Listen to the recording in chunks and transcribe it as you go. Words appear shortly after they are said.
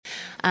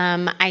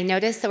I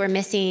noticed that we're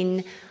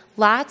missing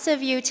lots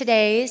of you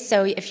today,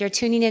 so if you're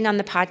tuning in on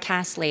the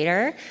podcast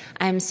later,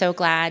 I'm so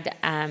glad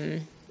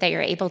that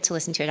you're able to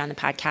listen to it on the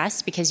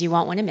podcast because you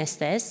won't want to miss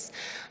this.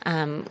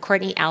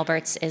 Courtney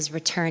Alberts is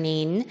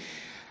returning,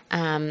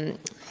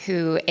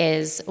 who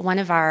is one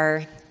of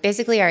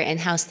basically our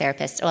in-house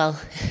therapist. Well,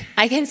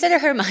 I consider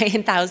her my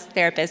in-house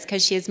therapist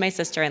because she is my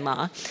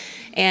sister-in-law,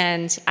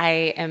 and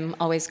I am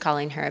always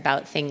calling her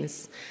about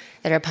things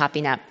that are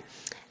popping up.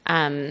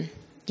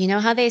 You know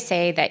how they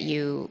say that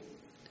you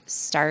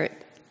start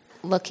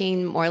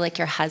looking more like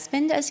your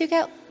husband as you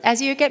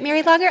get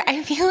married longer?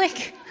 I feel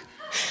like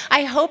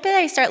I hope that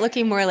I start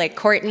looking more like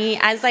Courtney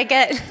as I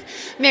get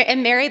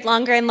married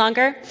longer and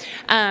longer.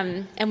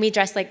 And we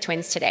dress like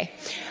twins today.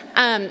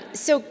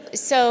 So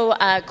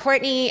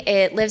Courtney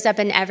lives up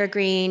in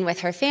Evergreen with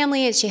her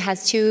family. She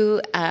has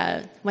two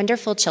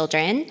wonderful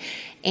children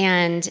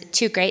and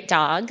two great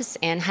dogs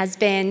and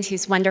husband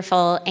who's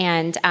wonderful.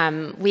 And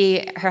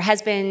her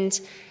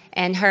husband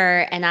and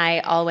her and I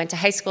all went to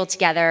high school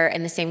together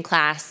in the same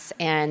class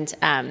and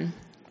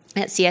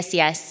at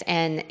CSCS,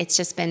 and it's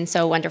just been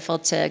so wonderful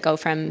to go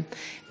from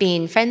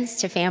being friends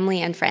to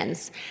family and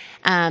friends.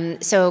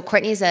 So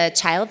Courtney's a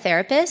child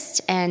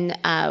therapist and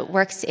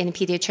works in a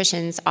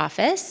pediatrician's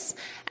office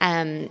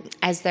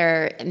as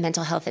their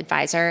mental health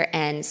advisor.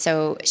 And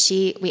so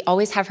we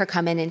always have her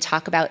come in and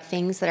talk about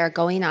things that are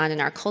going on in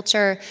our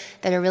culture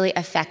that are really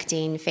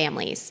affecting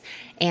families.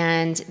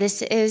 And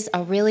this is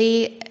a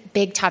really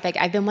big topic.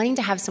 I've been wanting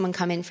to have someone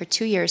come in for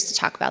 2 years to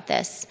talk about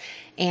this.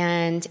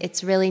 And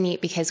it's really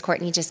neat because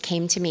Courtney just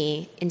came to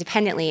me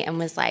independently and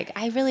was like,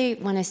 I really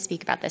want to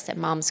speak about this at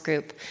Mom's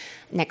Group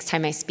next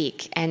time I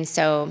speak. And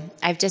so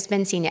I've just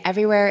been seeing it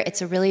everywhere.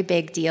 It's a really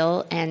big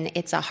deal, and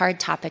it's a hard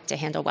topic to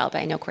handle well, but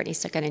I know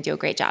Courtney's going to do a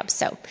great job.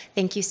 So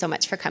thank you so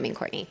much for coming,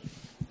 Courtney.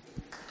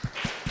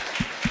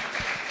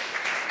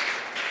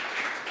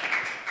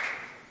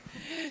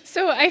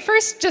 So I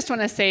first just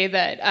want to say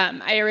that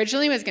I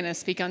originally was going to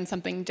speak on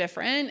something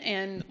different,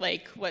 and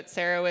like what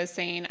Sarah was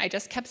saying, I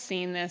just kept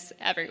seeing this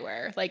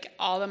everywhere. Like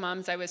all the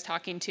moms I was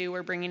talking to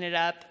were bringing it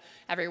up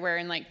everywhere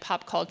in like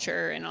pop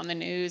culture and on the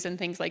news and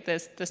things like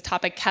this. This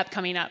topic kept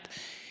coming up.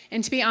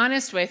 And to be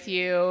honest with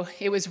you,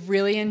 it was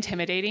really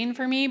intimidating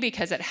for me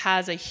because it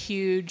has a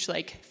huge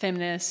like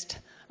feminist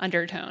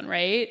undertone,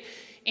 right?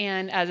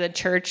 And as a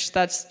church,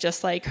 that's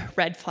just like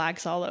red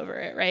flags all over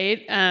it,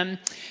 right?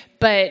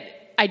 But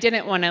I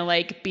didn't want to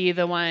like be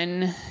the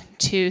one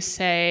to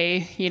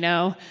say,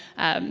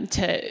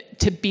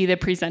 to be the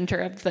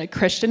presenter of the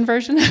Christian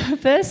version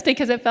of this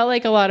because it felt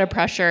like a lot of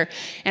pressure.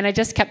 And I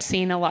just kept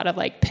seeing a lot of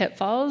like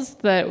pitfalls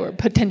that were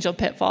potential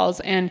pitfalls.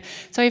 And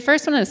so I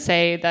first want to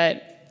say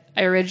that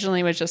I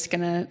originally was just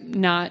going to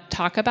not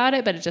talk about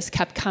it, but it just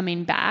kept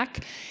coming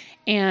back.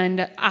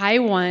 And I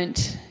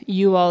want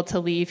you all to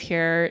leave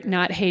here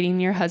not hating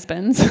your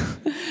husbands,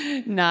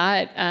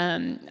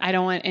 I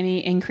don't want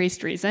any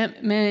increased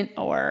resentment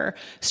or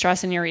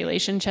stress in your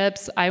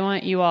relationships. I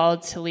want you all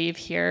to leave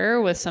here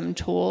with some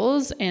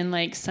tools and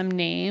like some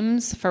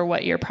names for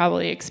what you're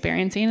probably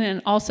experiencing.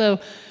 And also,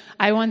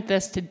 I want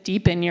this to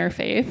deepen your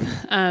faith.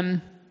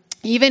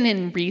 Even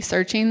in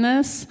researching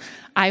this,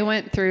 I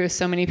went through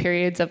so many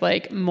periods of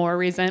like more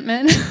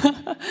resentment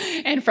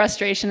and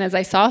frustration as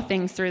I saw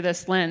things through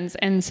this lens.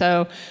 And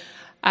so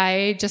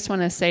I just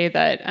want to say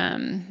that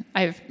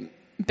I've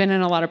been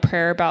in a lot of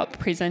prayer about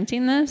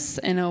presenting this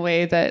in a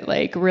way that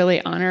like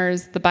really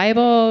honors the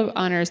Bible,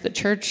 honors the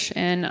church,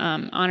 and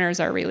honors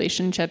our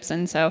relationships.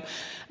 And so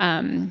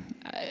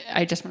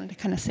I just wanted to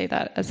kind of say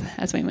that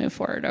as we move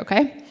forward,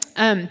 okay?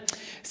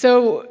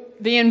 So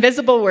the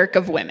invisible work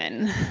of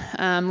women.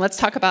 Let's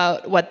talk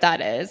about what that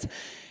is.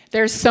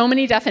 There's so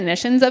many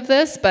definitions of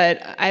this,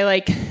 but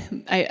I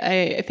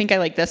think I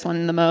like this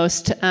one the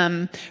most.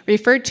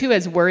 Referred to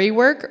as worry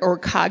work or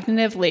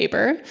cognitive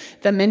labor,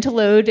 the mental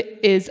load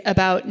is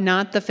about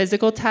not the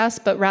physical tasks,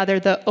 but rather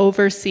the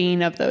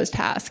overseeing of those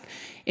tasks.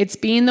 It's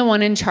being the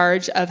one in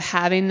charge of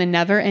having the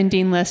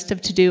never-ending list of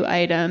to-do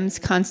items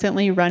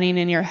constantly running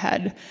in your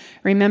head,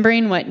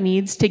 remembering what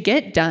needs to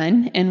get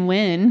done and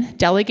when,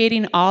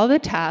 delegating all the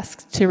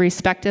tasks to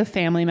respective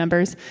family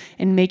members,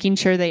 and making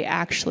sure they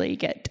actually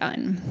get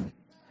done.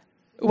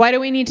 Why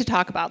do we need to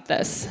talk about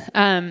this?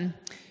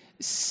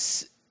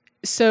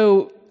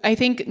 So I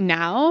think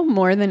now,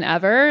 more than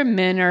ever,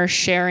 men are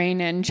sharing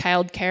in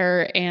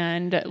childcare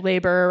and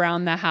labor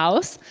around the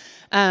house.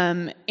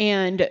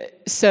 And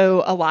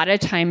so a lot of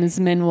times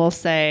men will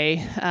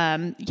say,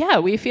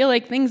 we feel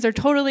like things are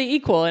totally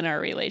equal in our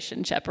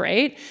relationship,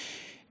 right?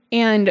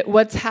 And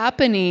what's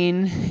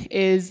happening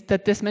is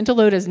that this mental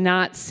load is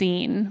not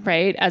seen,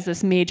 right, as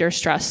this major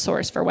stress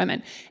source for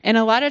women. And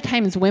a lot of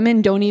times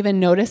women don't even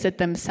notice it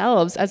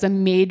themselves as a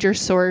major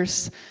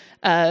source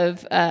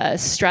of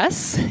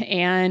stress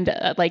and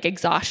like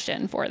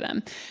exhaustion for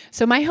them.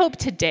 So my hope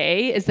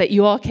today is that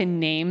you all can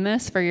name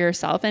this for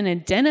yourself and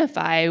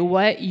identify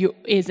what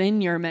is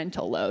in your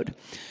mental load.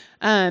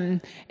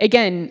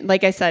 Again,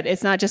 like I said,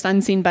 it's not just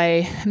unseen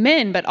by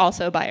men, but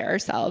also by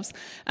ourselves.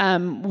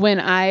 When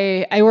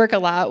I work a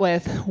lot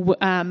with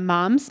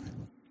moms,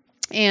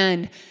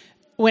 and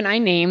when I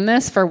name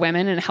this for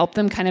women and help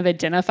them kind of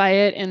identify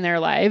it in their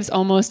lives,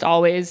 almost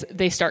always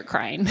they start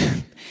crying.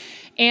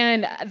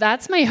 And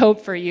that's my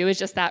hope for you, is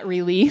just that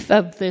relief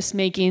of this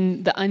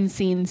making the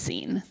unseen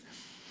seen.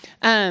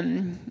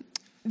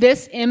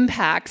 This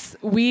impacts,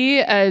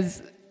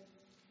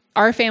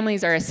 our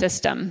families are a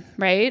system,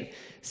 right?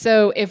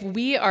 So if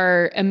we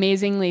are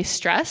amazingly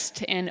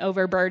stressed and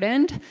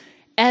overburdened,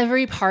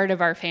 every part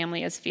of our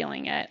family is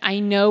feeling it. I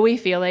know we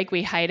feel like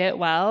we hide it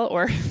well,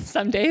 or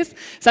some days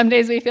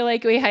we feel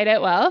like we hide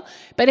it well,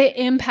 but it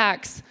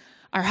impacts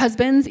our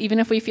husbands, even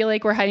if we feel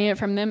like we're hiding it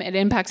from them. It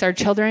impacts our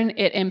children.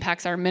 It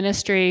impacts our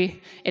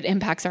ministry. It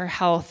impacts our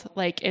health.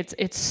 Like,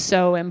 it's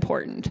so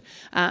important.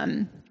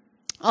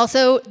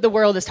 Also, the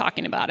world is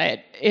talking about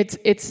it.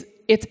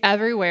 It's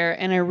everywhere,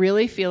 and I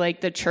really feel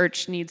like the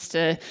church needs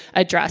to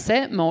address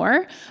it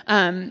more,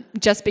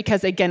 just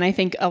because, again, I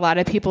think a lot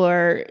of people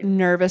are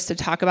nervous to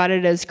talk about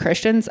it as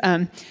Christians.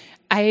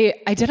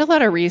 I did a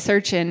lot of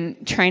research in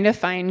trying to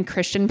find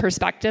Christian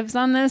perspectives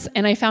on this,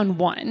 and I found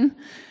one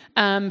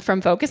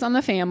from Focus on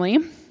the Family,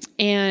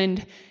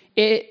 and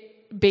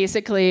it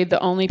basically, the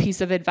only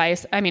piece of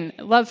advice, I mean,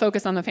 love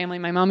Focus on the Family.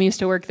 My mom used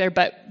to work there,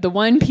 but the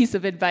one piece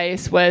of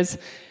advice was,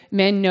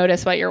 men,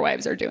 notice what your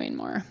wives are doing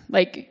more.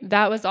 Like,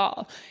 that was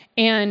all.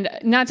 And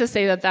not to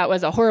say that that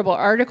was a horrible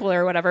article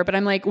or whatever, but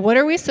I'm like, what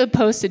are we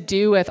supposed to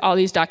do with all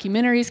these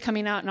documentaries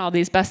coming out and all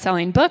these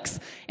best-selling books,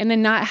 and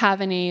then not have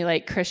any,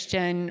 like,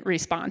 Christian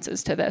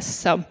responses to this?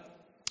 So,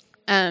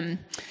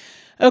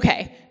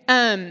 okay.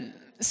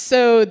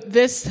 So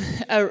this,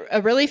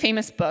 a really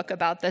famous book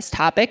about this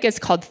topic is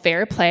called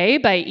Fair Play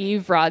by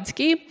Eve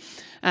Rodsky.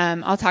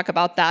 I'll talk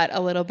about that a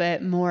little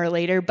bit more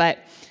later, but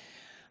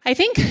I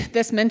think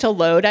this mental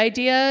load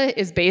idea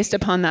is based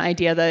upon the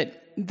idea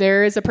that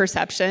there is a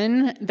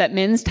perception that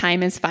men's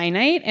time is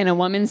finite and a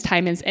woman's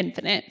time is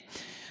infinite.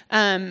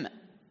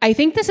 I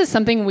think this is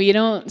something we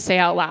don't say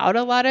out loud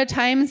a lot of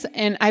times,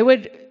 and I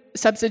would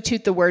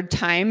substitute the word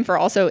time for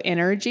also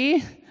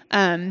energy.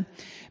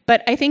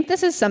 But I think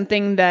this is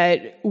something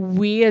that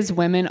we as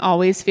women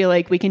always feel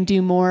like we can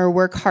do more,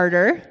 work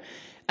harder,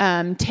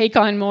 take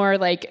on more.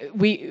 Like,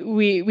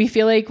 we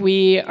feel like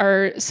we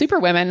are super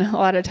women a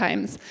lot of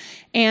times.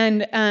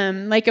 And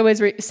like I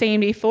was saying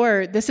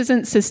before, this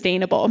isn't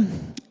sustainable,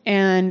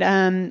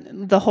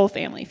 and the whole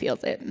family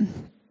feels it.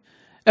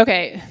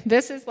 Okay,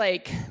 this is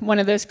like one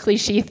of those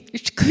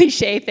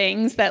cliche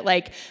things that,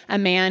 like, a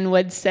man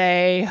would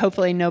say.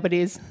 Hopefully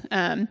nobody's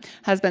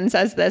husband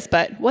says this,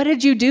 but what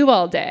did you do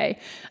all day?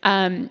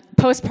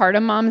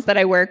 Postpartum moms that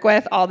I work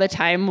with all the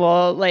time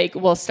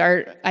will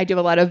start, I do a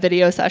lot of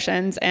video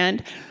sessions,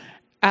 and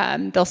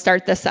they'll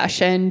start the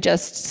session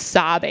just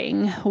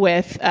sobbing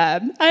with, I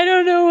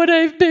don't know what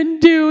I've been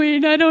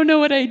doing. I don't know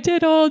what I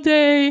did all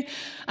day.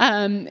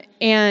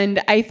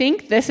 And I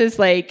think this is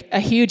like a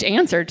huge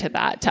answer to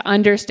that, to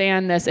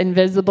understand this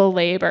invisible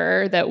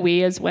labor that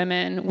we as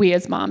women, we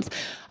as moms.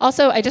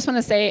 Also, I just want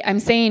to say, I'm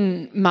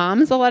saying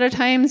moms a lot of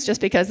times just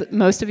because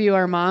most of you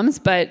are moms,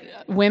 but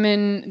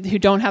women who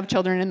don't have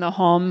children in the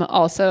home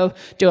also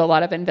do a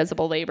lot of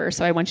invisible labor.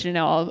 So I want you to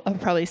know, I'll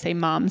probably say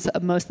moms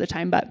most of the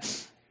time,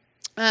 but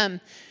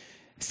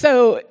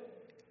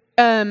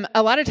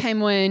a lot of time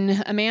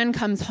when a man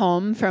comes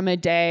home from a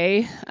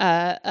day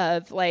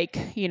of, like,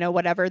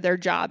 whatever their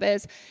job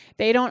is,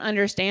 they don't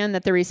understand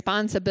that the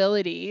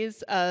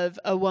responsibilities of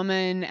a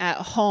woman at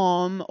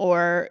home,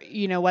 or,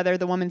 whether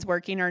the woman's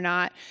working or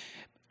not,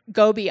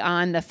 go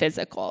beyond the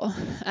physical.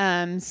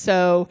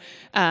 So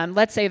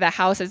let's say the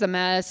house is a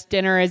mess,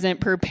 dinner isn't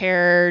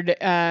prepared,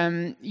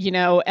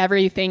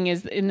 everything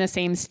is in the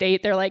same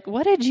state. They're like,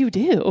 what did you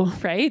do,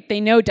 right?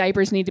 They know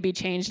diapers need to be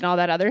changed and all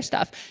that other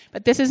stuff.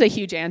 But this is a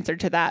huge answer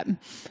to that.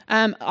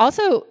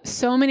 Also,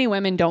 so many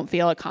women don't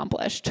feel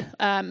accomplished.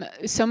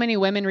 So many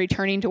women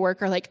returning to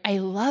work are like, I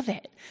love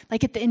it.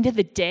 Like, at the end of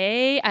the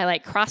day, I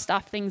crossed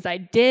off things I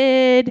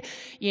did.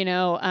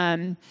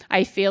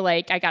 I feel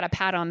like I got a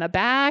pat on the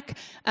back.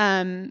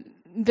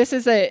 This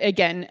is,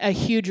 again, a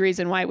huge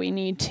reason why we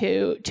need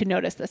to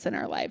notice this in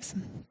our lives.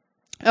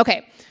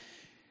 Okay,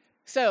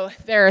 so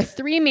there are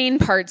three main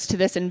parts to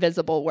this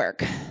invisible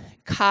work.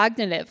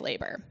 Cognitive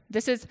labor.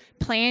 This is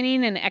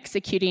planning and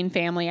executing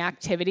family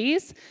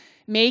activities,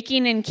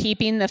 making and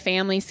keeping the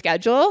family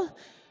schedule,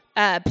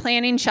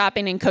 planning,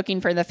 shopping, and cooking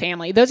for the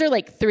family. Those are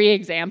like three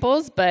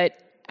examples, but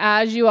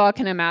as you all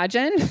can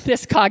imagine,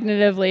 this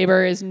cognitive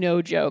labor is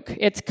no joke.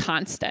 It's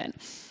constant.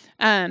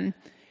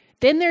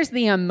 Then there's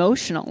the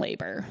emotional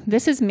labor.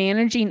 This is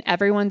managing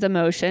everyone's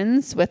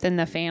emotions within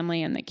the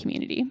family and the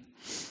community.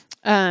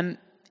 And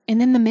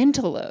then the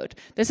mental load.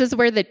 This is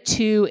where the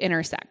two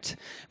intersect.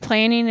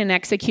 Planning and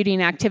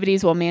executing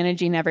activities while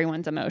managing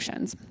everyone's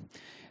emotions.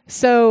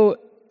 So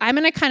I'm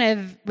going to kind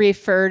of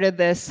refer to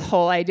this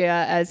whole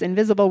idea as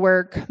invisible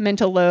work,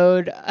 mental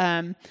load.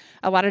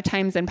 A lot of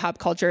times in pop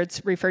culture,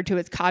 it's referred to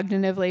as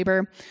cognitive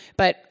labor,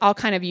 but I'll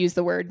kind of use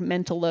the word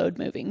mental load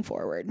moving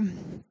forward.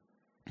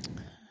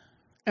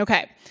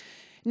 Okay.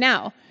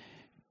 Now,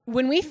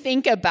 when we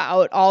think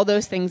about all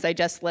those things I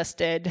just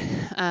listed,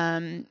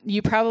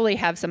 you probably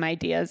have some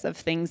ideas of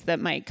things that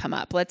might come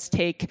up. Let's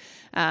take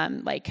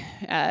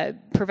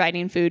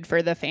providing food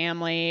for the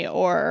family,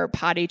 or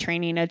potty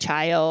training a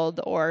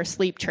child, or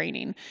sleep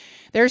training.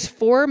 There's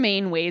 4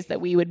 main ways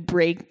that we would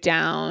break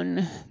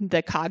down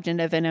the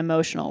cognitive and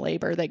emotional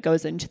labor that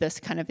goes into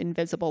this kind of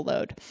invisible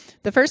load.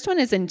 The first one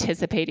is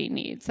anticipating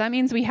needs. That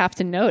means we have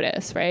to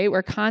notice, right?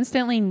 We're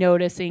constantly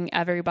noticing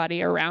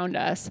everybody around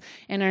us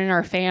and in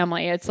our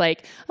family. It's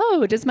like,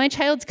 oh, does my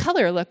child's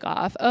color look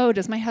off? Oh,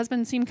 does my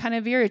husband seem kind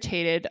of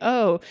irritated?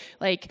 Oh,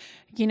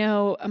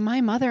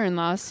 my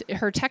mother-in-law,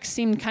 her text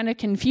seemed kind of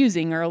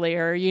confusing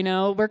earlier.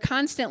 We're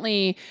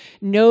constantly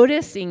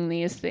noticing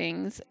these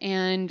things,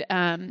 and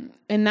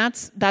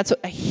that's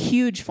a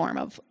huge form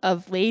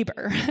of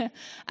labor.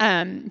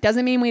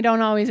 Doesn't mean we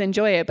don't always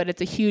enjoy it, but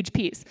it's a huge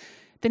piece.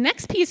 The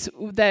next piece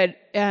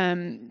that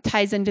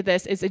ties into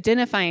this is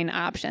identifying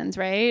options,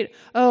 right?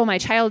 Oh, my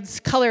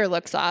child's color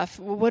looks off.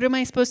 Well, what am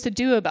I supposed to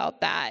do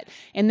about that?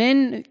 And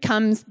then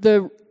comes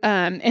the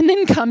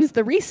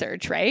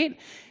research, right?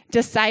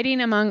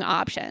 Deciding among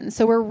options.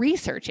 So we're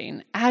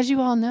researching. As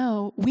you all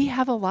know, we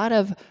have a lot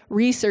of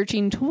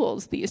researching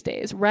tools these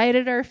days, right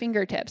at our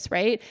fingertips,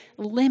 right?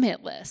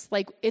 Limitless.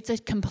 Like, it's a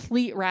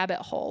complete rabbit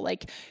hole.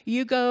 Like,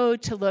 you go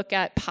to look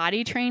at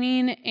potty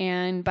training,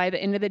 and by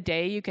the end of the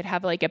day, you could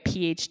have like a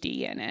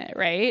PhD in it,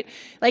 right?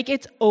 Like,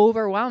 it's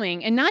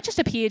overwhelming. And not just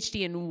a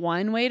PhD in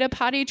one way to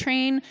potty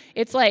train,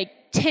 it's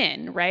like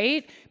 10,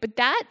 right? But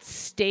that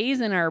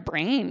stays in our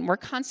brain. We're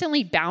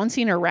constantly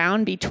bouncing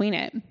around between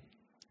it.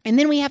 And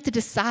then we have to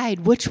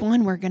decide which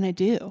one we're going to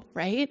do,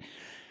 right?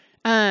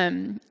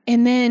 And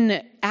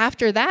then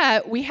after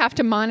that, we have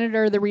to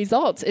monitor the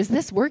results. Is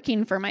this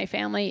working for my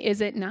family? Is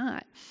it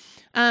not?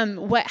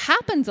 What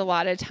happens a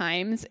lot of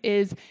times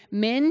is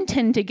men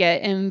tend to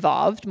get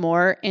involved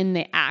more in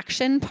the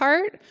action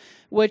part,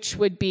 which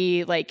would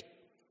be like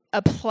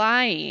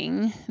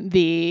applying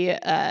the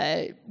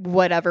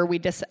whatever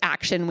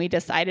action we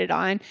decided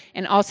on,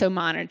 and also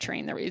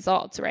monitoring the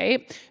results,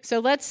 right? So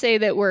let's say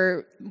that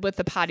we're with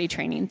the potty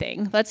training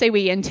thing. Let's say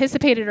we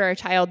anticipated our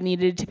child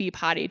needed to be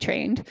potty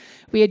trained.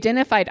 We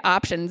identified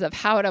options of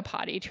how to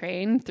potty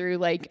train through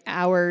like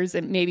hours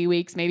and maybe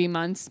weeks, maybe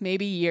months,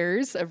 maybe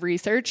years of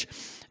research.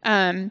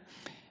 In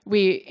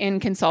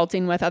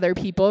consulting with other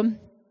people,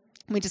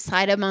 we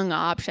decide among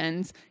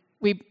options.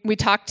 We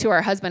talk to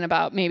our husband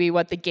about maybe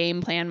what the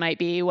game plan might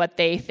be, what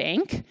they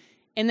think,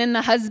 and then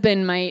the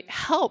husband might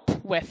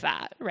help with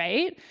that,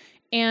 right?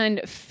 And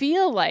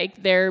feel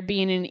like they're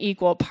being an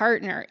equal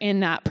partner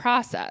in that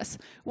process,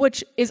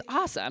 which is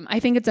awesome. I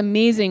think it's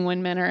amazing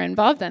when men are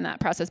involved in that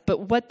process, but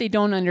what they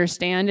don't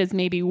understand is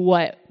maybe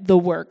what the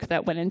work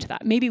that went into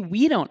that. Maybe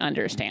we don't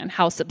understand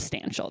how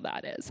substantial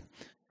that is.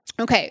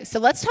 Okay, so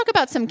let's talk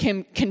about some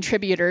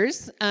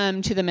contributors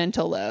to the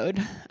mental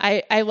load.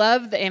 I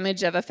love the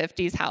image of a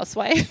 50s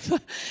housewife,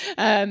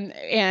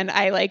 and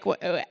I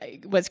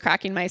was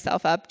cracking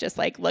myself up just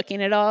like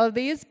looking at all of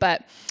these,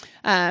 but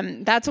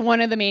that's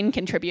one of the main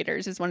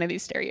contributors, is one of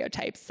these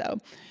stereotypes.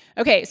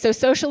 Okay, so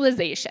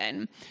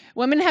socialization.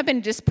 Women have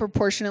been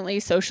disproportionately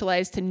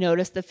socialized to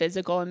notice the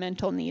physical and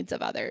mental needs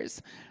of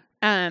others.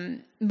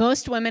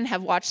 Most women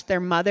have watched their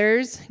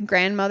mothers,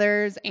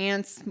 grandmothers,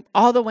 aunts,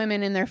 all the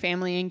women in their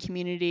family and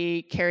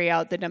community carry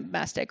out the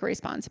domestic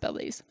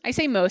responsibilities. I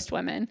say most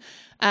women.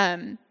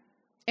 And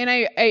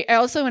I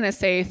also want to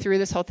say, through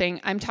this whole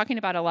thing, I'm talking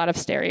about a lot of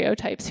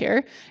stereotypes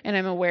here, and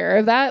I'm aware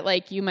of that.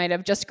 Like, you might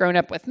have just grown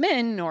up with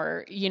men,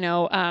 or,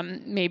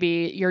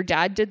 maybe your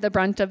dad did the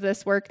brunt of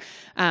this work.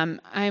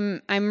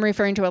 I'm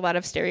referring to a lot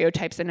of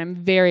stereotypes, and I'm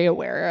very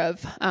aware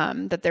of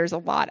that there's a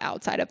lot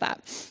outside of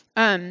that.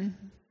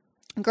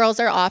 Girls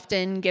are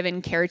often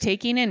given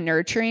caretaking and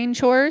nurturing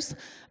chores.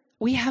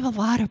 We have a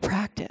lot of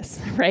practice,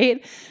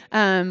 right?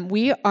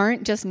 We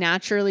aren't just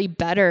naturally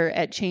better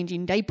at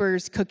changing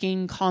diapers,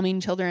 cooking, calming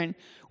children.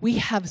 We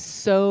have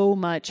so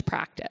much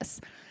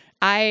practice.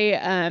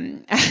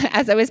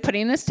 As I was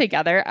putting this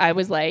together, I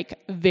was like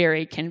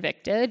very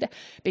convicted,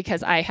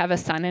 because I have a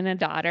son and a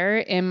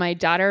daughter, and my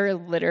daughter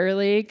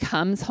literally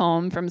comes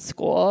home from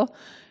school,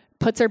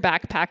 puts her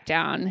backpack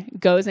down,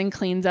 goes and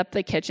cleans up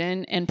the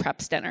kitchen, and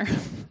preps dinner.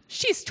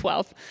 She's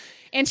 12.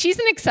 And she's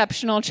an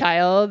exceptional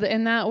child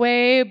in that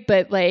way,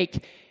 but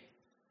like,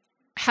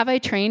 have I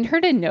trained her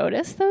to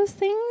notice those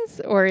things?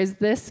 Or is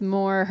this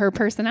more her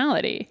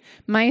personality?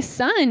 My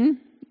son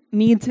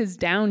needs his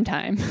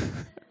downtime,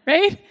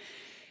 right?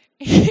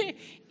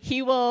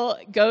 He will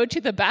go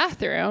to the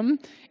bathroom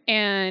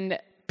and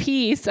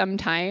pee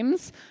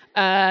sometimes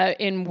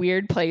in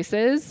weird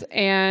places,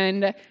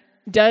 and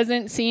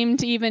doesn't seem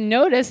to even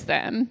notice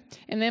them.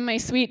 And then my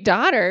sweet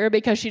daughter,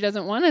 because she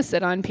doesn't want to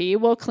sit on pee,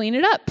 will clean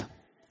it up,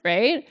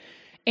 right?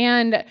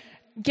 And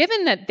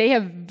given that they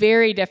have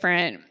very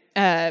different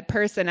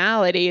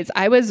personalities,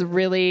 I was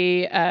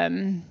really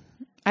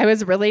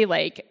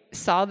like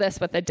saw this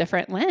with a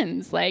different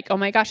lens. Like, oh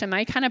my gosh, am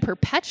I kind of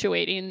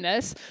perpetuating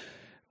this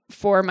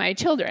for my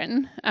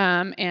children?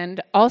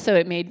 And also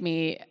it made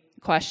me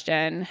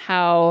question,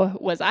 how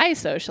was I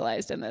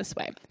socialized in this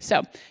way?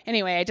 So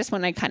anyway, I just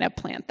want to kind of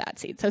plant that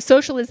seed. So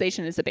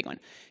socialization is a big one.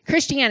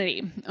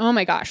 Christianity. Oh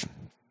my gosh.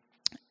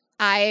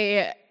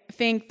 I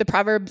think the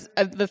Proverbs,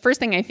 the first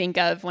thing I think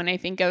of when I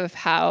think of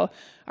how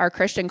our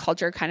Christian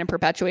culture kind of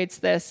perpetuates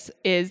this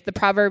is the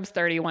Proverbs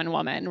 31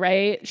 woman,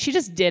 right? She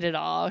just did it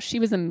all. She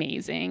was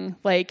amazing.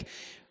 Like,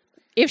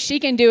 if she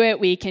can do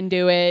it, we can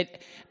do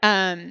it.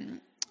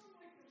 And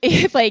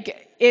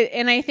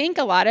I think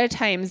a lot of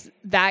times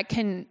that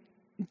can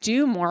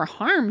do more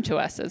harm to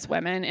us as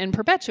women in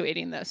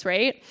perpetuating this,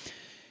 right?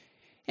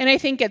 And I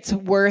think it's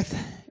worth,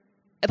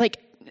 like,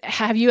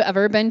 have you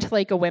ever been to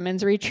like a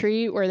women's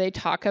retreat where they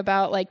talk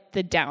about like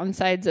the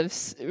downsides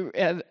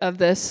of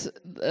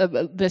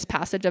this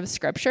passage of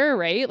scripture,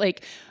 right?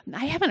 Like,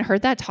 I haven't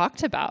heard that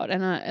talked about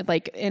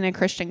in a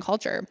Christian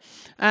culture.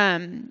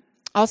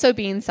 Also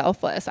being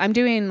selfless. I'm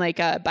doing like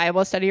a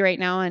Bible study right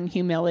now on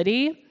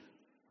humility,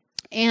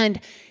 and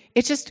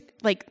it's just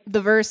like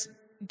the verse,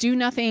 do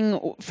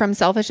nothing from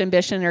selfish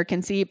ambition or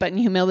conceit, but in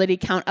humility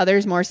count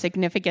others more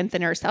significant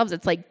than ourselves.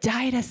 It's like,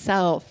 die to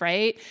self,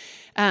 right?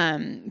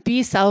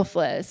 Be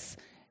selfless.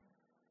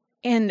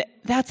 And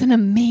that's an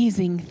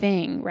amazing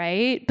thing,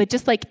 right? But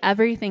just like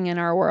everything in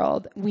our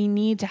world, we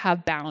need to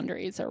have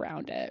boundaries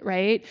around it,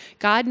 right?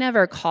 God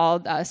never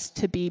called us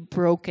to be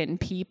broken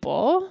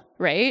people,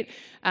 right?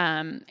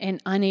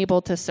 And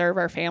unable to serve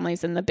our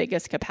families in the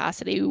biggest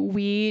capacity.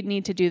 We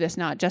need to do this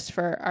not just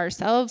for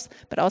ourselves,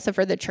 but also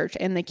for the church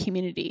and the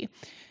community.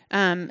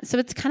 So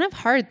it's kind of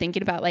hard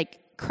thinking about like,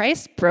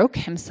 Christ broke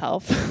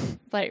himself,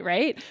 like,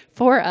 right,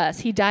 for us.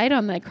 He died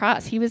on the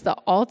cross. He was the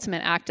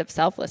ultimate act of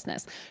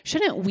selflessness.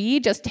 Shouldn't we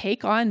just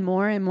take on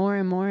more and more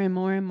and more and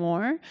more and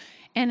more?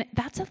 And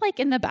that's like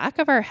in the back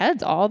of our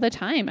heads all the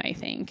time, I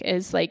think,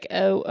 is like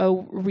a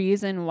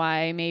reason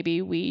why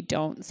maybe we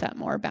don't set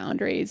more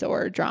boundaries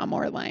or draw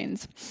more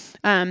lines.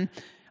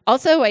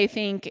 Also, I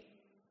think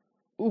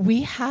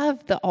we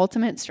have the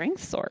ultimate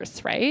strength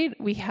source, right?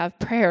 We have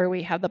prayer,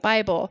 we have the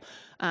Bible.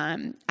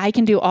 I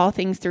can do all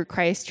things through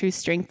Christ who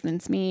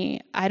strengthens me.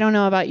 I don't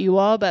know about you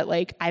all, but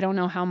like, I don't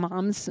know how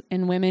moms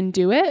and women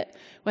do it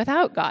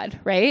without God,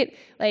 right?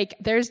 Like,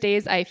 there's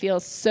days I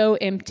feel so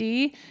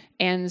empty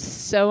and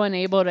so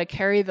unable to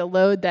carry the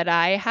load that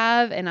I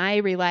have, and I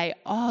rely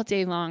all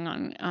day long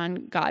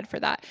on God for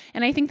that.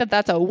 And I think that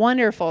that's a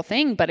wonderful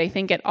thing, but I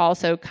think it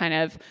also kind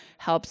of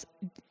helps,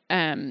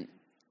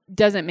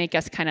 doesn't make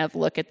us kind of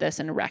look at this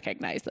and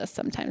recognize this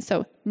sometimes.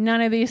 So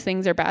none of these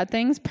things are bad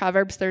things.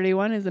 Proverbs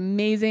 31 is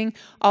amazing.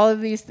 All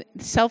of these,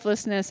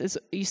 selflessness is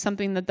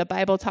something that the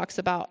Bible talks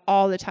about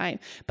all the time.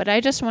 But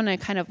I just want to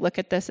kind of look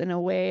at this in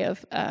a way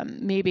of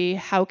maybe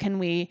how can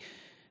we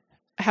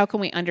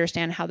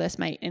understand how this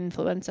might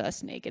influence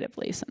us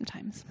negatively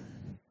sometimes.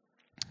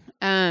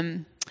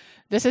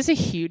 This is a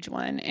huge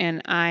one,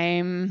 and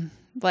I'm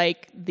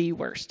like the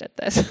worst at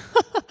this.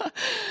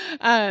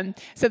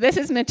 So this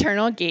is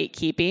maternal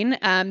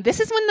gatekeeping.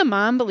 This is when the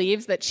mom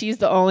believes that she's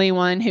the only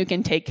one who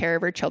can take care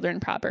of her children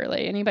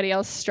properly. Anybody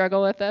else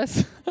struggle with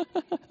this?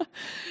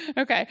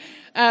 Okay.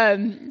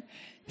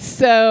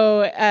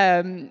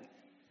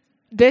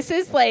 This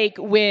is like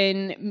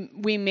when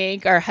we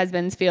make our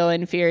husbands feel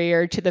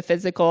inferior to the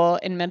physical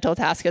and mental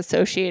task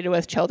associated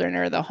with children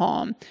or the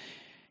home.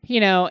 You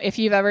know, if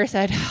you've ever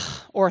said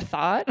or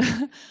thought,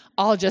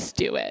 I'll just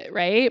do it,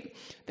 right?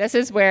 This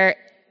is where,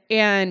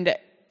 and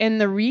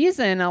the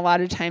reason a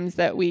lot of times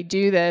that we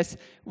do this,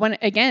 when,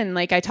 again,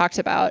 like I talked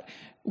about,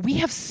 we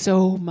have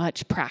so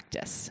much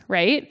practice,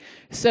 right?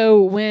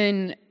 So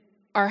when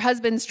our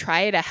husbands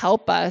try to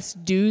help us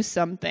do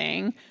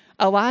something,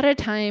 a lot of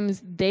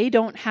times they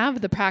don't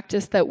have the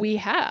practice that we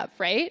have,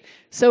 right?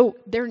 So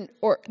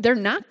they're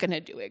not going to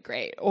do it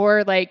great.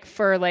 Or like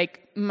for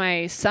like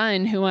my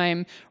son, who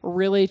I'm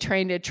really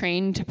trying to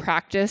train to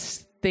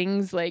practice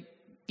things like,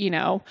 you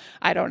know,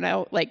 I don't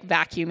know, like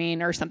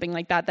vacuuming or something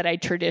like that I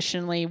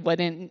traditionally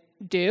wouldn't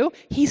do.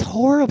 He's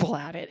horrible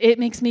at it. It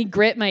makes me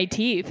grit my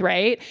teeth,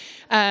 right?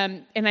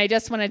 And I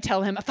just want to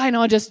tell him, fine,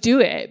 I'll just do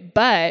it.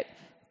 But,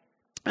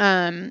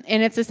 and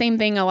it's the same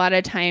thing a lot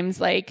of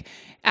times, like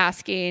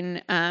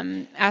asking,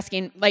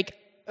 like,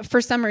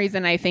 for some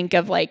reason I think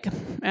of like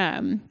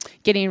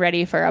getting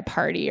ready for a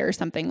party or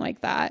something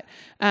like that.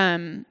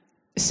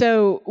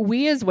 So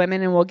we as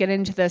women, and we'll get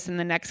into this in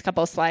the next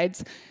couple of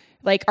slides,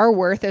 like our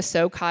worth is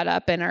so caught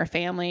up in our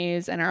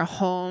families and our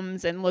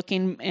homes and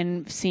looking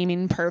and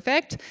seeming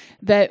perfect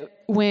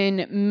that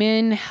when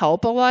men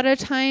help a lot of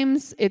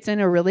times, it's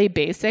in a really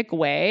basic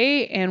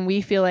way, and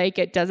we feel like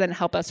it doesn't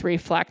help us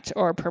reflect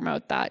or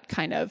promote that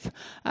kind of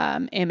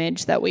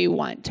image that we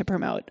want to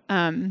promote.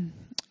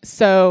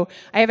 So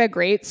I have a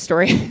great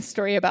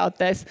story about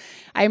this.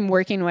 I'm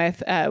working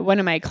with one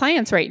of my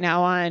clients right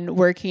now on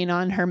working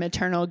on her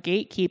maternal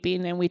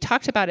gatekeeping, and we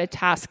talked about a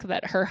task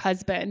that her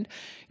husband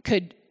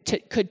could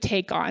could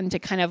take on to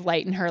kind of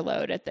lighten her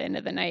load at the end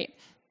of the night.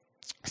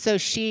 So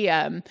she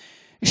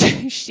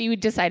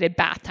decided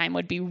bath time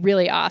would be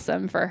really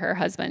awesome for her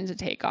husband to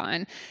take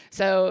on.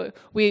 So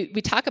we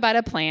talk about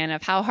a plan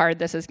of how hard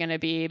this is going to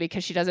be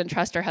because she doesn't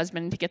trust her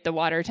husband to get the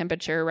water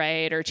temperature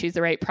right or choose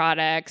the right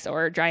products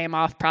or dry him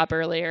off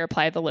properly or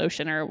apply the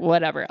lotion or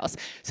whatever else.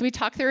 So we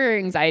talk through her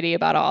anxiety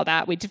about all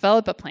that. We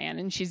develop a plan,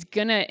 and she's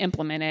going to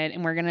implement it,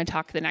 and we're going to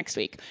talk the next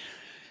week.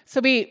 So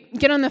we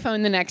get on the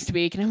phone the next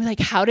week, and I'm like,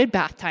 how did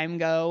bath time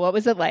go? What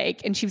was it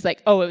like? And she was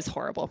like, oh, it was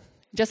horrible.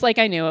 Just like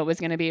I knew it was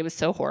going to be. It was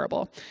so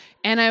horrible.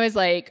 And I was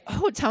like,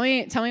 oh, tell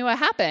me what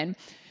happened.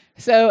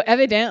 So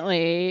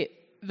evidently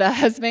the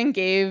husband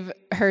gave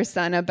her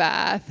son a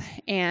bath,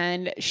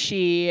 and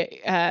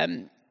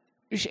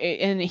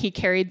and he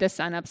carried the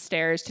son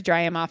upstairs to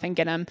dry him off and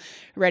get him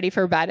ready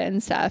for bed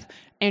and stuff.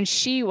 And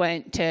she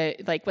went to,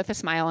 like, with a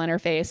smile on her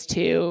face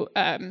to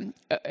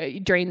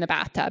drain the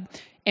bathtub.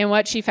 And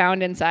what she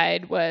found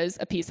inside was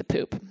a piece of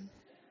poop.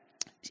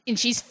 And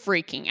she's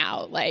freaking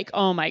out, like,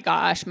 oh my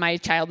gosh, my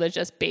child was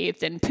just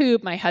bathed in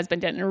poop. My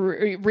husband didn't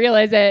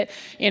realize it,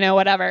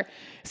 whatever.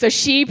 So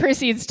she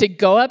proceeds to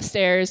go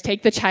upstairs,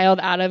 take the child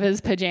out of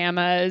his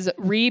pajamas,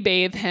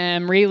 rebathe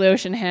him,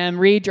 relotion him,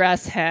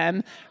 redress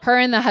him. Her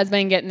and the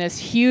husband get in this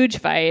huge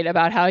fight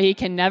about how he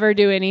can never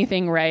do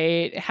anything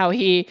right, how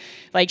she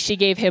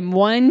gave him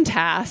one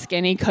task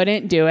and he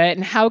couldn't do it.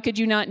 And how could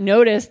you not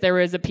notice there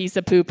was a piece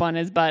of poop on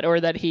his butt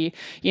or that he,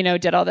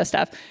 did all this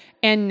stuff?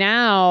 And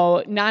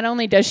now, not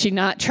only does she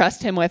not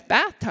trust him with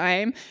bath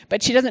time,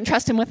 but she doesn't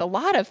trust him with a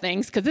lot of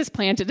things because this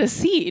planted a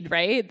seed,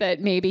 right,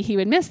 that maybe he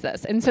would miss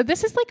this. And so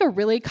this is like a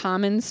really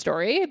common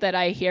story that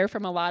I hear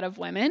from a lot of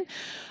women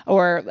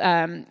or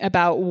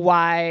about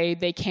why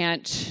they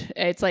can't,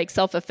 it's like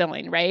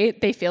self-fulfilling, right?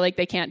 They feel like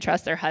they can't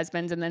trust their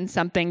husbands, and then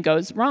something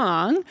goes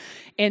wrong,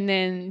 and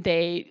then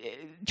they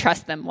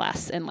trust them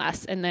less and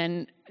less, and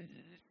then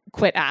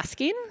quit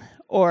asking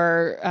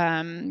or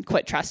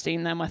quit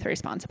trusting them with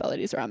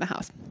responsibilities around the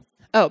house.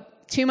 Oh,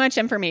 too much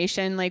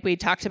information, like we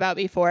talked about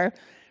before.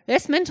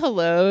 This mental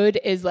load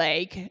is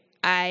like,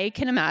 I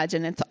can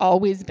imagine it's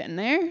always been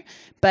there,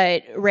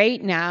 but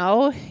right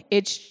now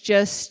it's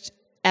just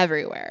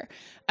everywhere.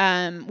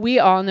 We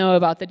all know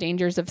about the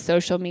dangers of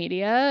social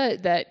media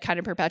that kind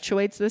of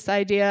perpetuates this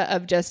idea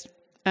of just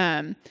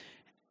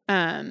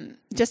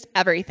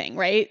everything,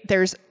 right?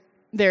 There's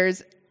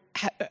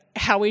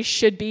how we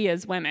should be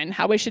as women,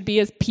 how we should be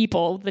as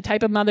people, the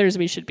type of mothers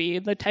we should be,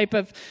 the type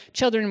of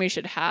children we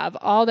should have,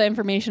 all the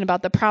information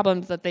about the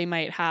problems that they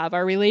might have,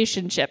 our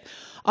relationship,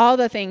 all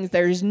the things.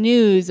 There's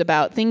news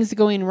about things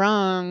going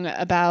wrong,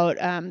 about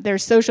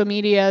there's social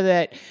media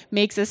that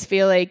makes us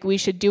feel like we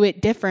should do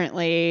it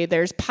differently.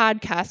 There's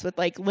podcasts with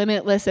like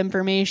limitless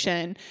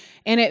information.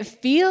 And it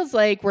feels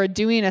like we're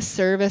doing a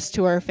service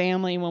to our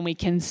family when we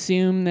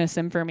consume this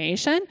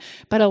information,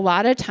 but a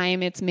lot of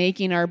time it's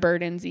making our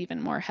burdens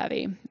even more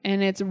heavy.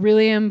 And it's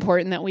really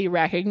important that we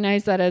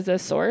recognize that as a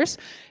source,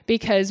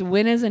 because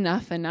when is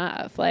enough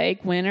enough?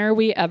 Like, when are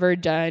we ever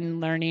done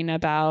learning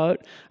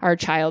about our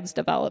child's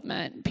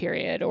development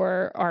period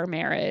or our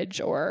marriage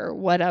or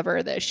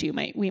whatever the issue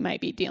we might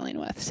be dealing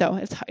with? So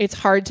it's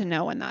hard to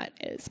know when that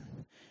is.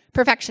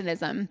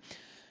 Perfectionism.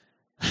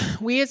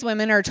 We as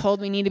women are told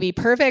we need to be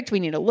perfect,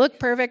 we need to look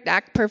perfect,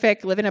 act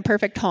perfect, live in a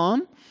perfect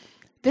home.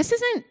 This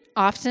isn't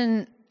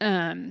often,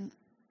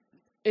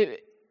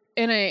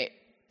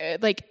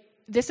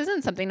 this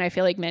isn't something I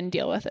feel like men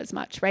deal with as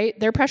much, right?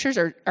 Their pressures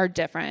are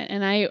different.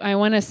 And I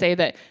want to say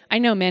that I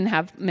know men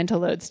have mental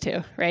loads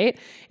too, right?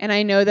 And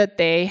I know that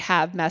they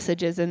have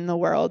messages in the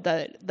world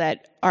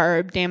that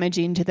are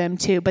damaging to them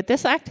too. But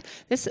this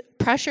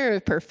pressure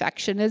of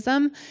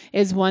perfectionism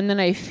is one that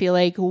I feel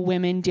like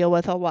women deal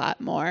with a lot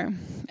more.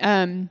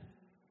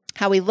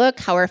 How we look,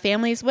 how our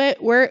families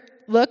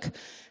look,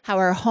 how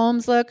our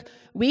homes look,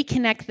 we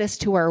connect this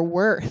to our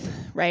worth,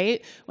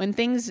 right? When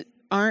things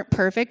aren't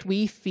perfect,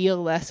 we feel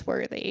less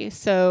worthy.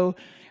 So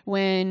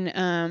when,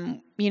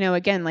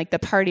 again, like the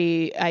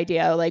party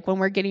idea, like when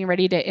we're getting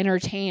ready to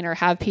entertain or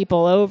have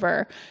people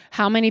over,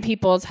 how many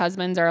people's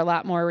husbands are a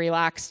lot more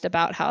relaxed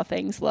about how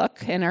things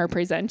look and are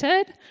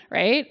presented,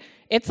 right?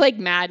 It's like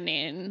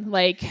maddening.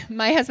 Like,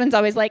 my husband's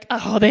always like,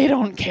 oh, they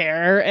don't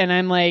care. And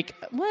I'm like,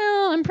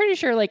 well, I'm pretty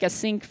sure like a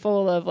sink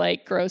full of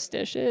like gross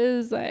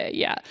dishes.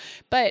 Yeah.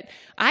 But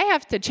I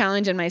have to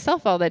challenge in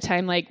myself all the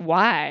time. Like,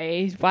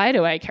 why? Why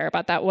do I care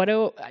about that? What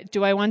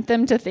do I want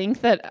them to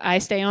think that I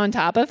stay on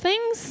top of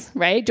things?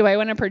 Right? Do I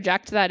want to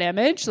project that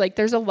image? Like,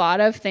 there's a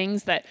lot of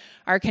things that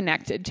are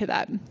connected to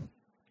that.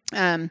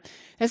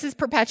 This is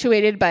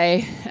perpetuated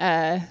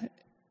by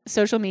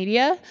social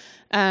media.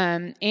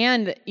 And,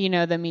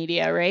 the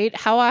media, right?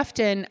 How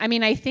often,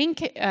 I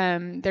think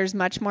there's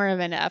much more of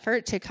an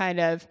effort to kind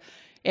of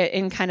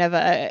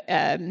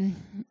a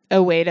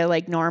way to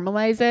like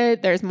normalize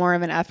it. There's more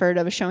of an effort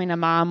of showing a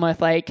mom with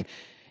like,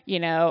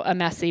 a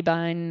messy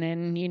bun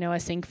and, a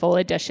sink full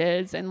of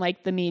dishes and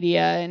like the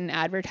media and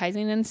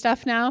advertising and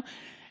stuff now.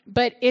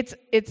 But it's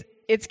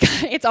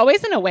it's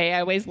always in a way.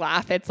 I always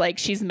laugh. It's like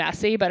she's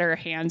messy, but her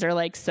hands are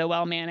like so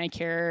well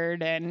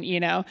manicured, and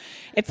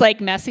it's like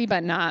messy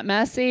but not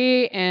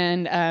messy.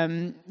 And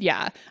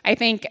I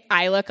think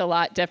I look a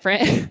lot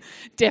different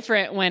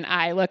when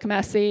I look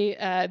messy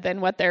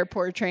than what they're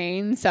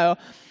portraying. So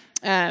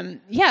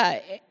and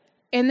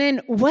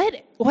then what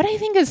I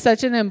think is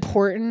such an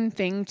important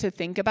thing to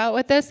think about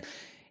with this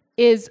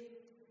is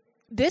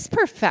this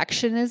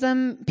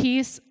perfectionism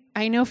piece.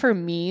 I know for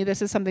me,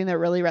 this is something that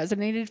really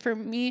resonated for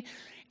me,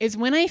 is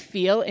when I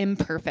feel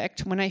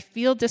imperfect, when I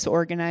feel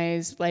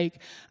disorganized, like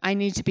I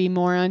need to be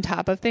more on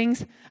top of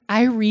things,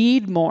 I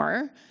read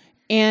more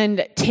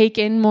and take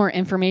in more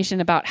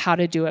information about how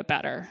to do it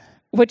better,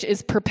 which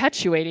is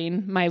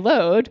perpetuating my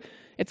load.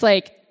 It's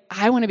like,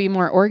 I want to be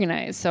more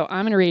organized, so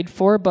I'm going to read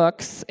 4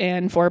 books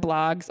and 4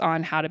 blogs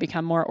on how to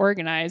become more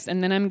organized,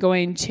 and then I'm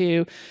going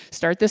to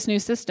start this new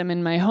system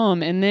in my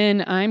home, and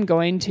then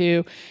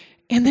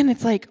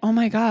it's like, oh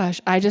my gosh,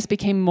 I just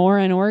became more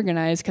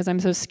unorganized because I'm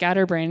so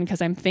scatterbrained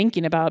because I'm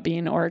thinking about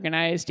being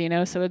organized,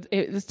 So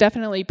it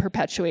definitely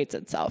perpetuates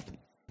itself.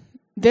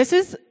 This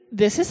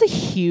is a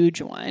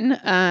huge one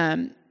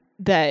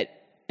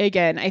that,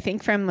 again, I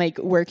think from like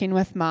working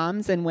with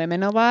moms and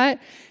women a lot,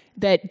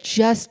 that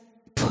just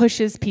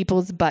pushes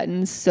people's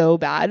buttons so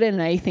bad,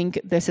 and I think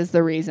this is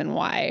the reason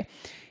why.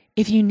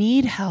 If you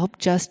need help,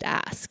 just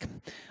ask.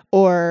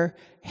 Or,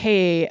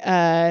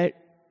 hey,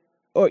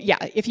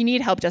 if you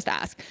need help, just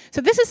ask.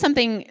 So this is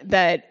something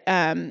that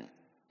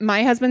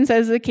my husband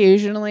says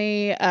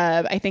occasionally.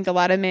 I think a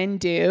lot of men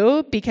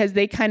do, because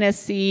they kind of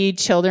see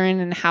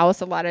children and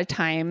house a lot of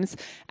times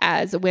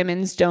as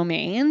women's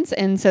domains.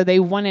 And so they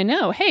want to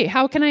know, hey,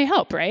 how can I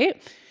help, right?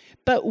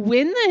 But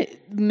when the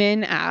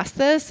men ask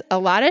this, a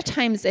lot of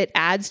times it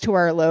adds to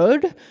our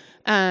load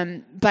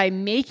by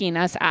making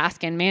us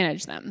ask and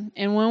manage them.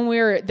 And when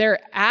they're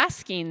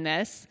asking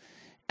this,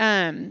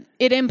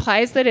 it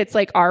implies that it's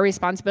like our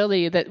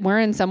responsibility, that we're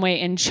in some way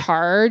in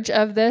charge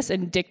of this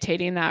and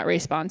dictating that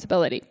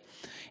responsibility.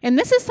 And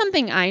this is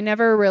something I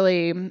never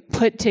really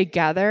put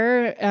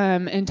together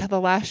until the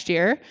last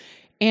year.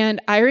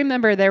 And I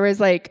remember there was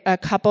like a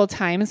couple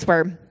times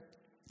where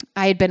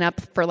I had been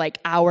up for like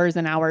hours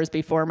and hours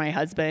before my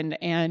husband,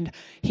 and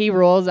he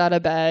rolls out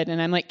of bed,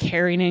 and I'm like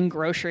carrying in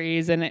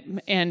groceries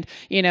and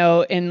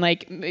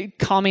like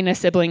calming a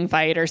sibling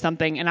fight or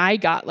something. And I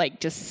got like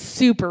just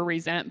super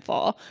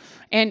resentful.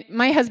 And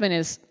my husband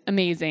is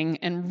amazing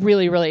and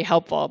really, really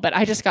helpful, but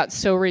I just got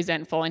so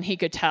resentful, and he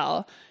could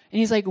tell. And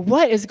he's like,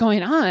 what is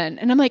going on?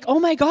 And I'm like, oh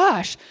my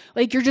gosh,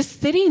 like you're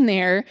just sitting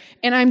there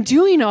and I'm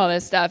doing all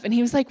this stuff. And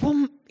he was like,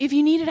 well, if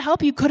you needed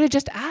help, you could have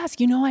just asked.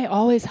 I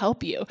always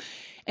help you.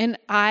 And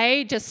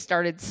I just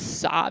started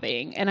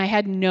sobbing, and I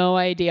had no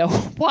idea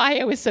why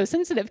I was so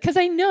sensitive, because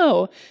I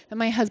know that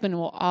my husband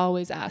will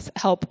always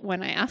help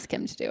when I ask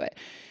him to do it.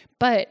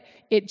 But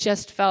it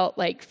just felt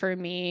like, for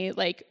me,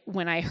 like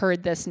when I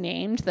heard this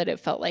named, that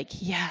it felt like,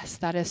 yes,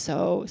 that is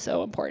so,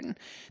 so important.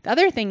 The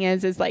other thing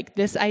is like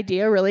this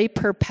idea really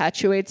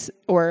perpetuates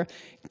or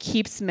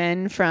keeps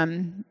men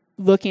from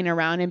looking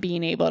around and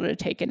being able to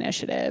take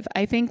initiative.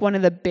 I think one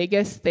of the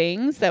biggest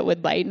things that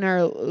would lighten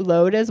our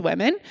load as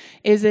women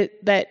is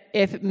that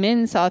if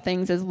men saw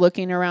things as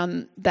looking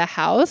around the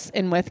house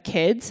and with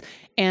kids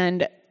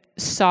and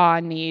saw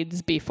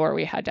needs before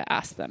we had to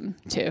ask them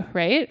to,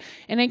 right?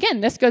 And again,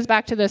 this goes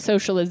back to the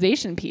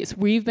socialization piece.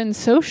 We've been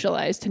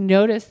socialized to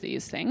notice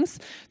these things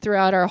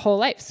throughout our whole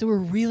life, so we're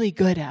really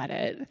good at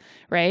it,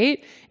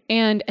 right?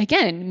 And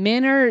again,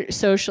 men are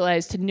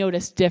socialized to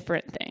notice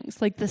different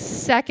things. Like the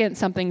second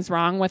something's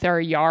wrong with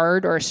our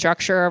yard or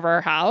structure of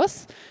our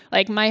house,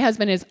 like my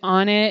husband is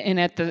on it and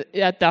at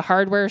the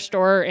hardware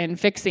store and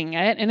fixing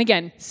it. And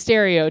again,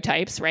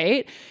 stereotypes,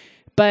 right?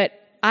 But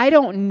I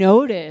don't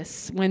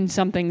notice when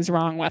something's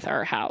wrong with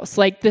our house.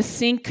 Like the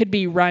sink could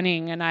be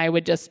running and I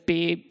would just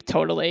be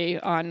totally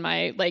on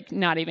my, like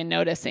not even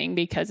noticing,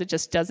 because it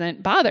just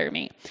doesn't bother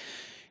me.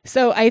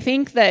 So I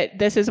think that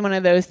this is one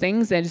of those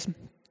things that is,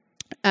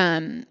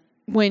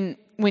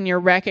 when you're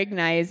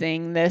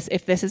recognizing this,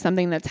 if this is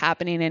something that's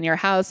happening in your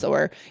house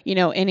or,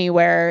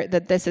 anywhere,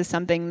 that this is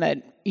something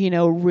that,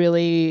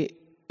 really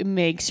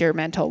makes your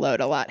mental load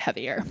a lot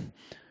heavier.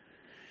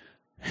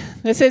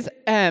 This is,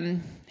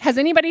 has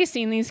anybody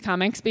seen these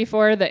comics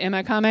before, the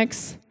Emma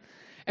comics?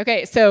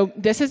 Okay, so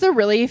this is a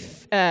really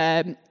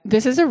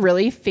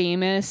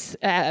famous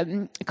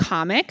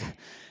comic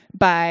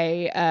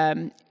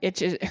by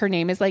her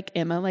name is like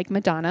Emma, like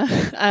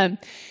Madonna,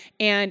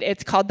 and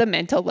it's called The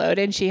Mental Load,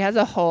 and she has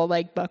a whole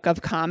like book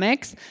of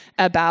comics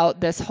about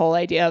this whole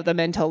idea of the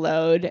mental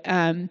load,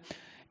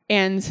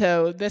 and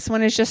so this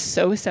one is just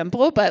so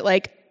simple, but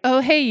like, oh,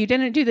 hey, you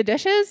didn't do the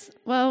dishes?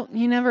 Well,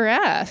 you never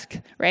ask,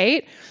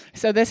 right?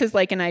 So this is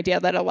like an idea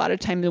that a lot of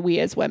times we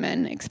as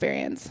women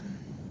experience.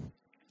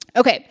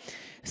 Okay,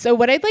 so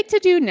what I'd like to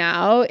do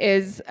now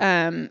is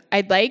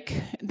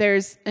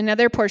there's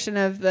another portion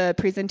of the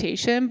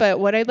presentation, but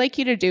what I'd like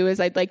you to do is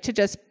I'd like to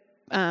just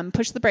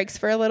push the brakes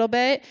for a little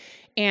bit,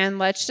 and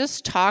let's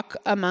just talk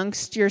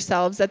amongst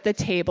yourselves at the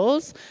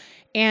tables.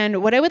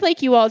 And what I would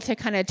like you all to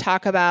kind of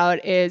talk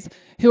about is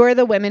who are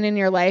the women in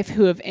your life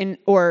who have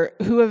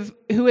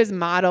who has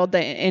modeled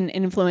and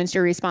influenced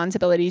your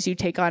responsibilities you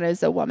take on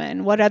as a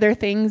woman? What other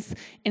things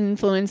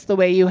influence the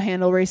way you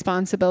handle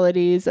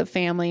responsibilities of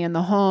family and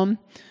the home?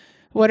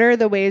 What are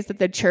the ways that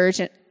the church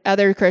and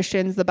other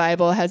Christians, the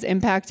Bible, has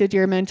impacted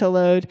your mental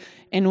load?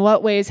 In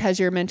what ways has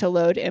your mental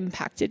load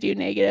impacted you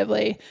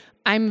negatively?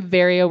 I'm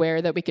very aware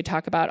that we could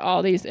talk about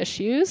all these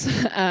issues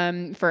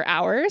for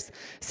hours.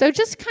 So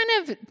just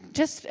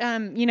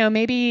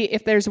maybe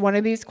if there's one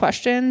of these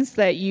questions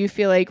that you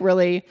feel like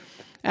really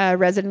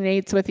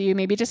resonates with you,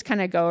 maybe just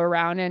kind of go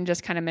around and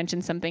just kind of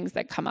mention some things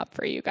that come up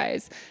for you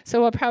guys.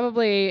 So we'll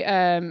probably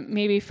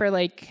maybe for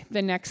like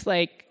the next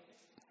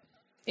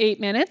 8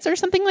 minutes or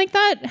something like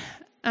that,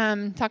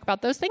 talk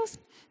about those things.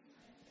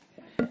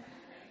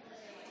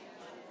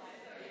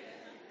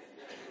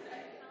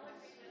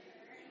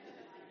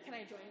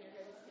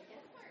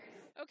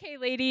 Okay,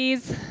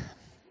 ladies,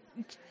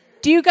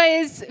 do you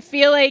guys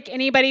feel like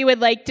anybody would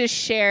like to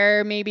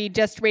share, maybe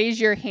just raise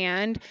your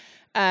hand,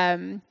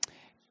 some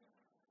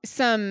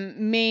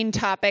main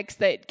topics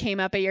that came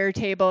up at your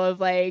table of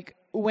like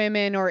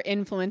women or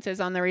influences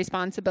on the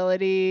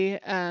responsibility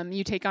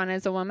you take on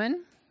as a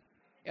woman?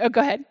 Oh,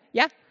 go ahead.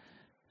 Yeah.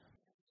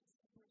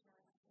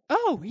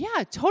 Oh,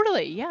 yeah,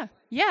 totally. Yeah.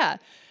 Yeah.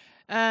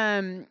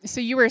 So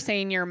you were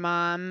saying your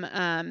mom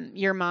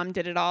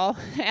did it all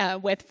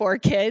with 4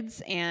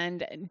 kids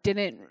and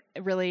didn't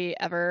really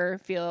ever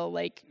feel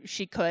like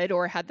she could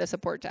or had the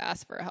support to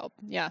ask for help.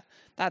 Yeah,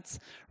 that's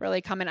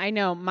really common. I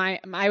know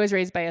I was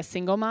raised by a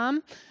single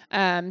mom,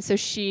 so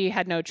she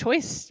had no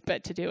choice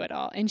but to do it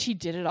all, and she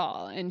did it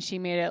all, and she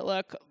made it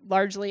look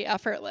largely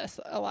effortless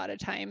a lot of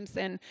times.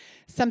 And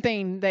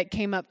something that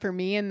came up for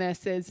me in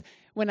this is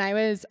when I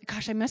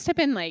must have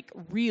been like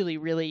really,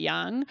 really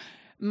young.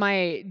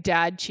 My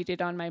dad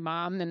cheated on my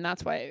mom, and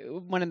that's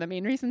one of the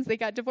main reasons they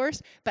got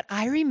divorced. But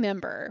I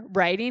remember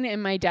riding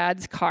in my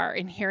dad's car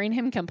and hearing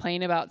him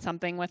complain about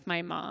something with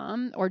my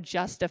mom or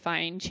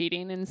justifying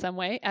cheating in some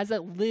way as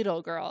a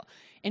little girl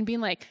and being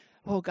like,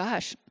 oh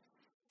gosh,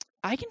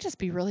 I can just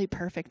be really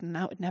perfect and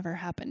that would never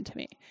happen to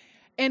me.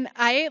 And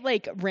I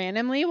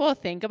randomly will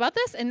think about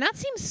this, and that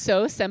seems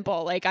so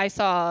simple. Like I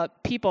saw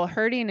people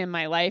hurting in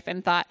my life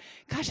and thought,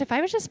 gosh, if I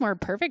was just more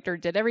perfect or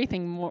did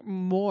everything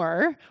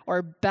more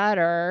or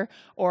better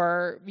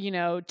or,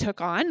 took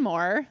on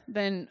more,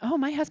 then,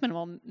 my husband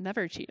will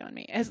never cheat on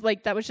me. As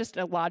that was just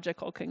a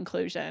logical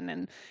conclusion.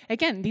 And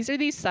again, these are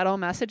these subtle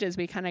messages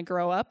we kind of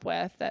grow up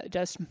with that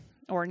just,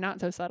 or not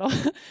so subtle,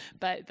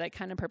 but that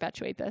kind of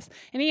perpetuate this.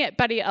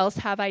 Anybody else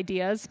have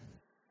ideas?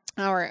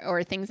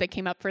 Or things that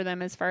came up for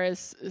them as far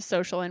as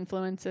social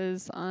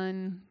influences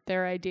on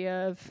their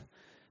idea of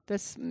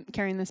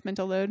carrying this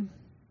mental load?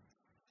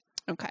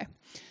 Okay.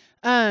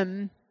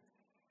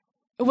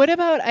 What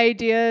about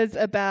ideas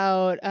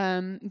about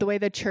the way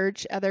the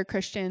church, other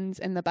Christians,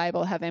 and the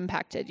Bible have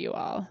impacted you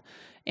all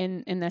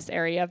in this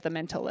area of the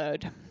mental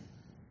load?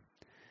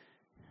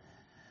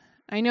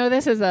 I know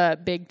this is a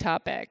big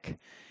topic.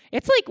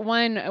 It's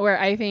one where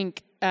I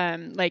think,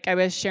 I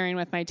was sharing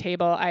with my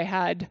table, I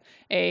had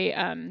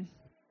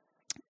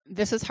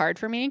this was hard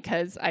for me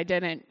because I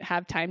didn't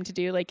have time to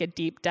do a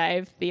deep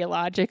dive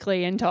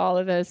theologically into all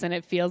of this, and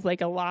it feels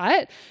like a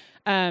lot.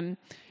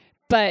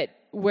 But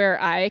where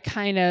I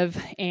kind of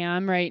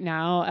am right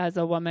now as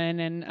a woman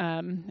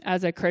and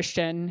as a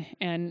Christian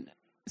and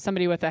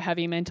somebody with a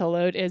heavy mental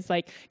load is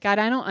God,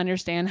 I don't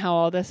understand how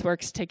all this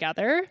works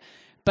together,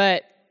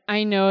 but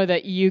I know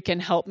that you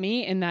can help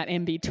me in that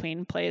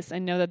in-between place. I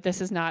know that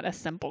this is not a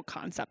simple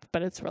concept,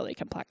 but it's really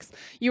complex.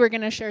 You were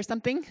going to share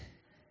something?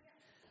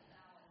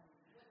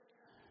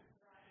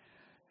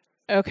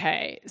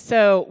 Okay.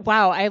 So,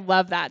 wow, I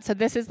love that. So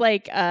this is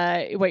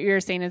what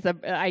you're saying is the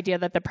idea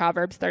that the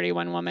Proverbs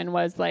 31 woman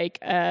was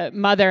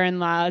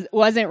mother-in-law,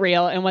 wasn't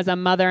real, and was a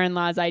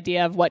mother-in-law's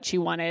idea of what she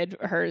wanted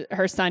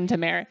her son to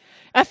marry.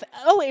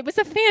 It was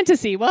a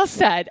fantasy. Well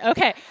said.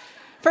 Okay.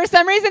 For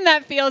some reason,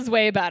 that feels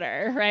way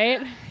better,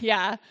 right?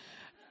 Yeah.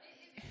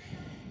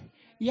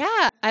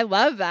 Yeah, I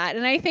love that.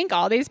 And I think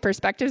all these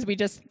perspectives, we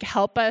just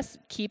help us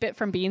keep it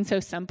from being so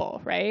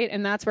simple, right?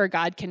 And that's where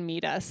God can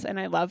meet us. And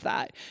I love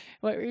that.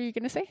 What were you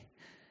going to say?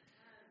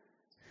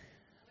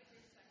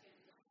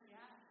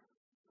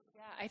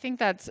 I think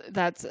that's.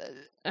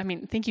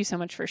 Thank you so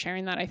much for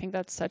sharing that. I think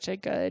that's such a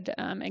good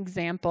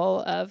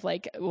example of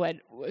what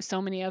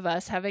so many of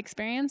us have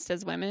experienced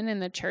as women in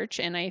the church,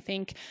 and I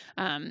think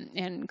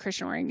in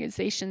Christian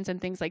organizations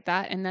and things like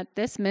that, and that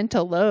this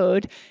mental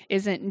load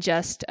isn't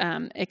just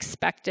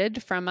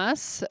expected from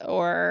us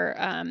or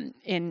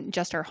in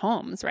just our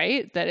homes,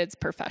 right? That it's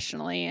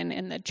professionally and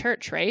in the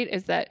church, right?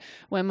 Is that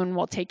women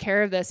will take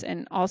care of this,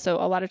 and also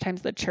a lot of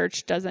times the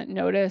church doesn't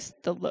notice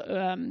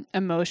the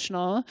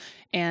emotional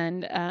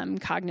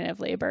and cognitive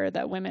labor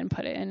that women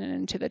put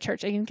into the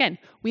church. And again,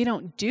 we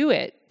don't do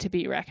it to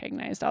be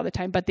recognized all the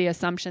time, but the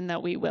assumption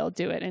that we will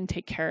do it and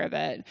take care of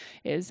it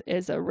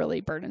is a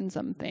really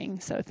burdensome thing.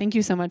 So thank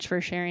you so much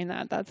for sharing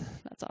that. That's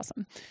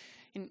awesome.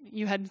 And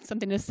you had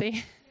something to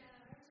say?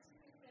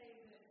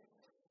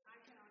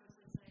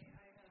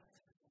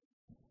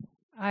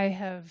 I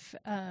have,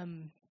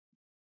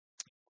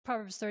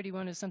 Proverbs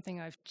 31 is something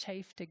I've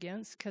chafed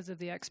against because of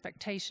the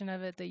expectation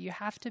of it, that you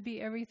have to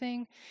be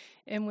everything.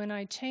 And when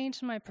I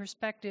changed my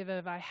perspective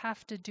of I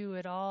have to do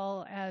it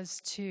all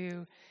as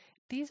to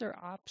these are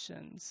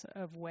options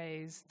of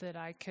ways that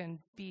I can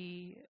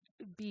be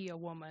a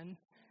woman,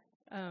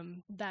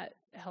 that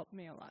helped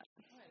me a lot.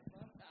 Oh, I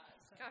love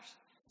that. Gosh,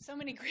 so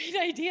many great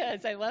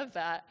ideas. I love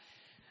that.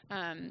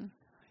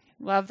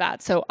 Love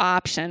that. So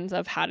options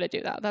of how to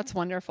do that. That's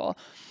wonderful.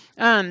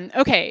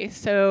 Okay,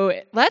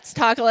 so let's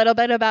talk a little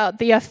bit about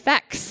the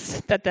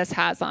effects that this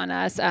has on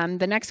us.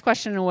 The next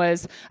question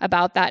was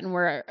about that, and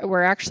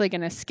we're actually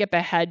going to skip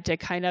ahead to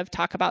kind of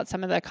talk about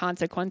some of the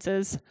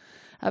consequences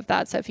of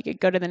that. So if you could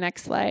go to the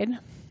next slide.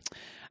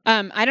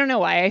 I don't know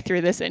why I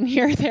threw this in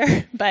here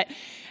there, but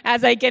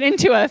as I get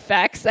into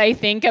effects, I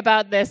think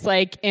about this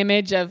like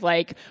image of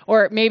like,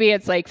 or maybe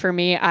it's like for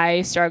me,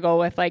 I struggle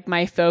with like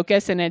my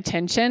focus and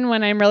attention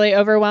when I'm really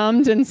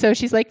overwhelmed. And so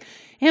she's like,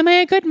 am I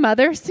a good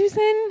mother,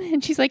 Susan?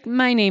 And she's like,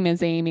 my name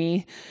is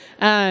Amy.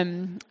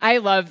 I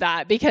love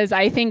that because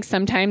I think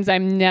sometimes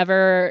I'm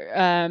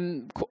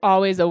never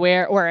always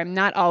aware, or I'm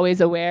not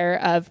always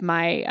aware of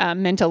my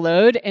mental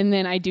load. And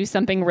then I do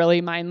something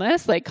really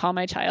mindless, like call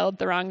my child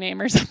the wrong name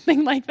or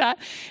something like that.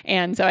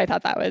 And so I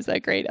thought that was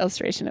a great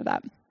illustration of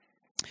that.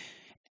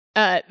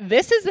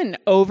 This is an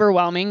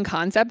overwhelming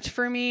concept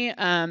for me.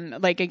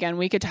 Again,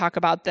 we could talk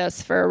about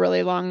this for a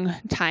really long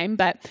time,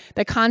 but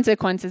the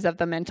consequences of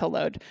the mental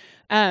load.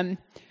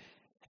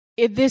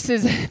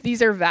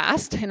 These are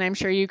vast, and I'm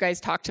sure you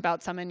guys talked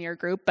about some in your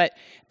group, but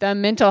the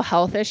mental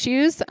health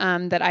issues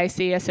that I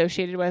see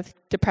associated with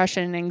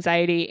depression,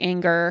 anxiety,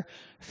 anger,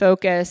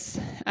 focus,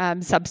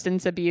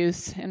 substance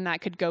abuse, and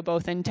that could go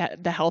both into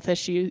the health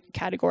issue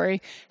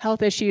category.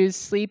 Health issues,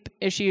 sleep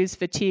issues,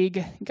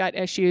 fatigue, gut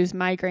issues,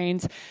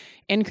 migraines,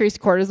 increased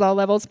cortisol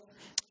levels.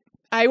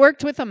 I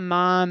worked with a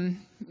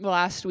mom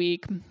last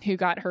week who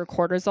got her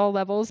cortisol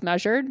levels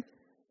measured,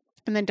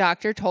 and the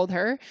doctor told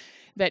her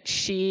that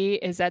she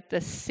is at the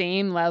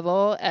same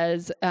level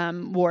as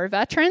war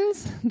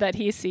veterans that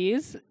he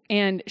sees,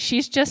 and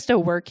she's just a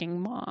working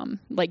mom,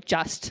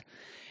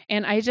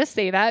 And I just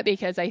say that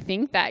because I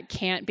think that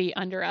can't be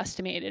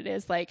underestimated,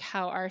 is like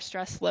how our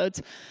stress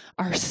loads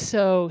are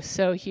so,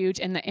 so huge,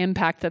 and the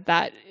impact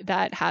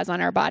that has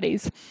on our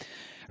bodies.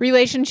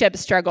 Relationship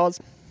struggles.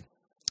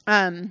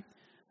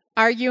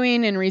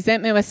 Arguing and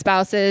resentment with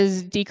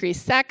spouses,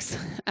 decreased sex,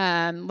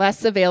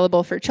 less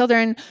available for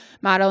children,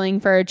 modeling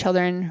for our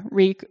children,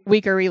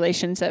 weaker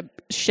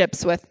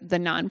relationships with the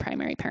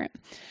non-primary parent.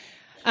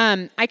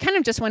 I kind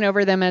of just went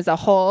over them as a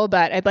whole,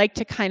 but I'd like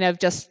to kind of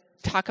just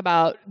talk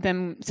about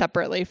them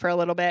separately for a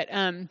little bit.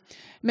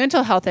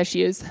 Mental health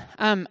issues.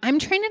 I'm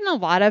trained in a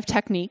lot of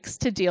techniques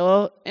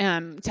to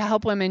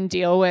help women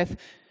deal with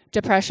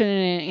depression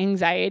and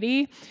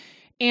anxiety.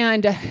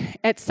 And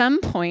at some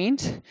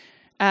point,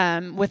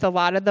 with a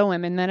lot of the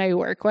women that I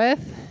work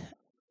with,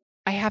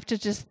 I have to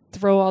just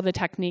throw all the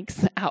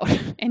techniques out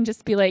and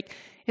just be like,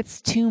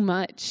 it's too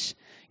much.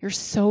 You're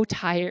so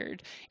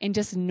tired, and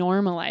just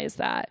normalize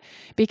that,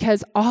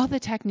 because all the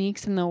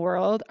techniques in the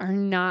world are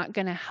not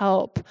going to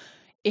help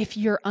if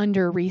you're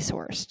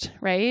under-resourced,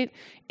 right?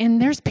 And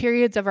there's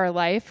periods of our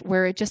life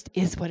where it just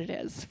is what it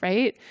is,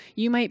 right?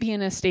 You might be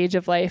in a stage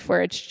of life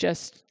where it's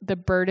just the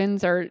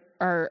burdens or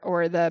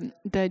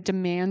the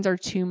demands are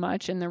too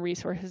much and the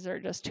resources are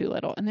just too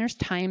little. And there's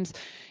times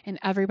in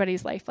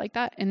everybody's life like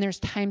that. And there's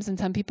times in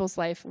some people's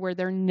life where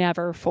they're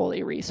never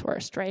fully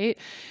resourced, right?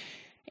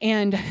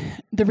 And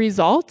the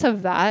result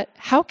of that,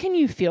 how can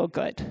you feel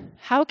good?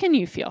 How can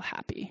you feel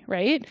happy,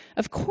 right?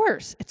 Of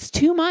course, it's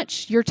too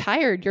much. You're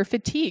tired. You're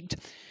fatigued.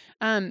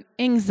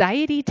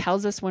 Anxiety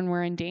tells us when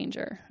we're in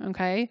danger,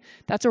 okay?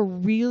 That's a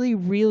really,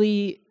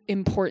 really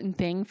important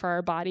thing for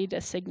our body to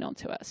signal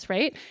to us,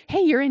 right? Hey,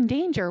 you're in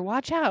danger.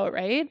 Watch out,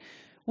 right?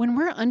 When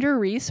we're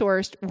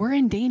under-resourced, we're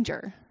in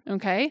danger,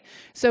 okay?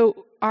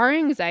 So our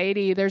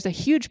anxiety, there's a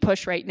huge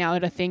push right now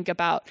to think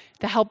about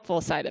the helpful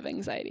side of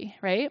anxiety,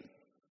 right?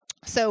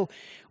 So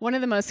one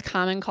of the most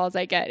common calls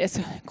I get is,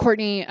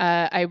 Courtney,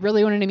 I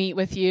really wanted to meet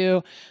with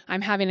you.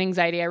 I'm having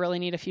anxiety. I really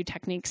need a few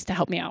techniques to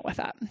help me out with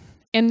that.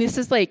 And this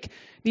is like,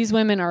 these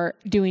women are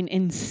doing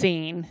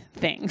insane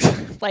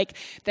things. Like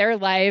their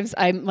lives,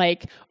 I'm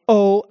like,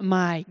 oh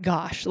my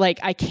gosh, like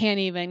I can't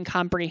even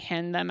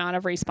comprehend the amount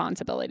of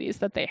responsibilities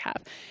that they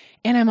have.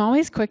 And I'm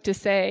always quick to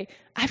say,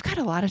 I've got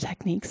a lot of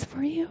techniques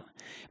for you,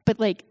 but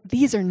like,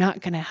 these are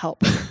not going to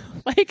help.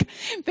 Like,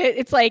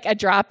 it's like a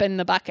drop in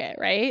the bucket,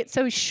 right?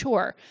 So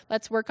sure,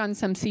 let's work on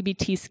some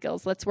CBT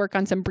skills. Let's work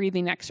on some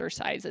breathing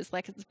exercises.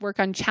 Let's work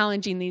on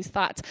challenging these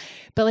thoughts.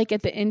 But like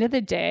at the end of the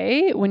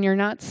day, when you're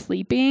not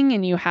sleeping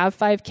and you have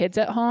 5 kids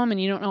at home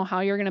and you don't know how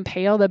you're going to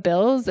pay all the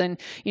bills, and,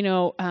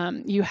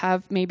 you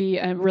have maybe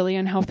a really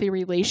unhealthy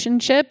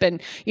relationship,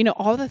 and,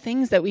 all the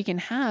things that we can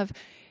have,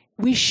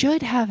 we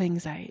should have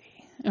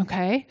anxiety,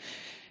 okay?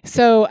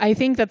 So I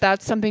think that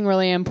that's something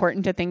really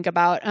important to think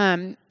about.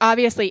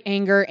 Obviously,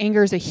 anger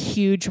is a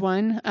huge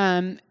one.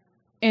 And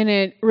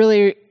it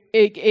really,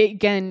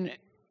 again,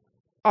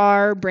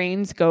 our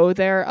brains go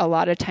there a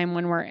lot of time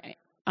when we're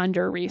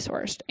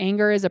under-resourced.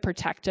 Anger is a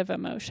protective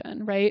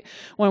emotion, right?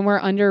 When we're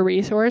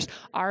under-resourced,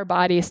 our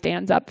body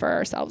stands up for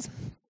ourselves.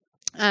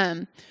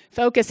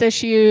 Focus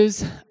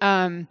issues,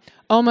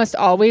 almost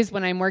always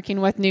when I'm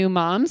working with new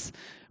moms,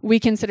 we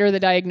consider the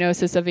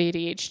diagnosis of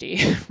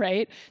ADHD,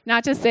 right?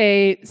 Not to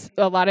say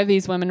a lot of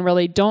these women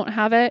really don't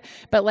have it,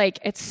 but like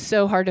it's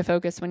so hard to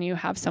focus when you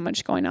have so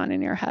much going on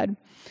in your head.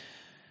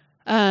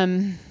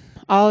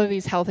 All of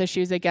these health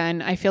issues,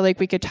 again, I feel like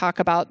we could talk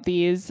about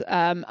these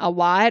a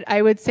lot.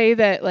 I would say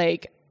that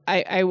like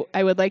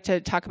I would like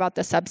to talk about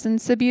the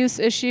substance abuse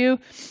issue,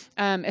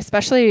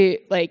 especially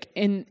like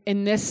in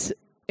this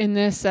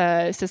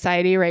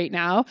society right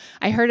now.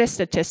 I heard a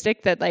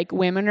statistic that like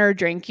women are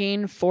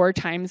drinking 4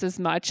 times as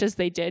much as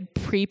they did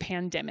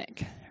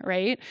pre-pandemic,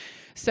 right?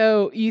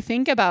 So you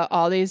think about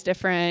all these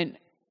different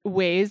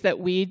ways that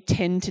we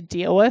tend to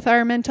deal with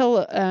our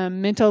mental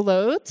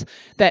loads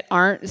that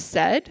aren't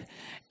said,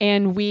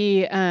 and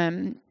we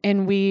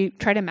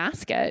try to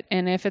mask it.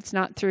 And if it's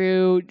not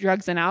through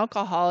drugs and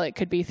alcohol, it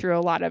could be through a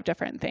lot of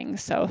different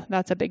things. So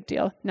that's a big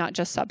deal, not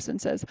just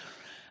substances.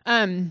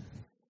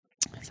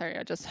 Sorry,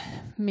 I'll just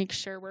make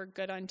sure we're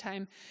good on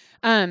time.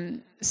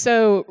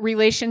 So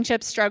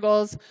relationship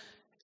struggles.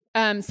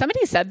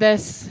 Somebody said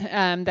this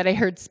that I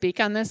heard speak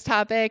on this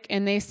topic,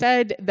 and they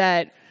said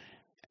that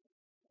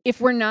if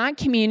we're not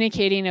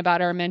communicating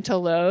about our mental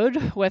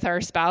load with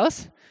our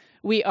spouse,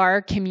 we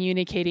are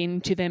communicating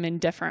to them in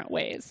different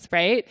ways,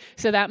 right?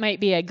 So that might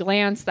be a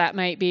glance, that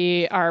might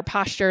be our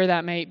posture,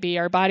 that might be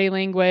our body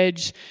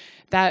language.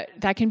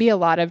 That can be a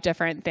lot of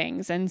different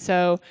things. And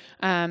so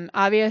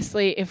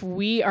obviously, if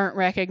we aren't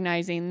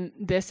recognizing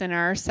this in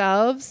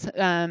ourselves,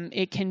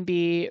 it can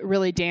be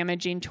really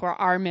damaging to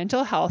our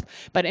mental health.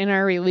 But in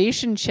our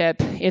relationship,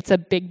 it's a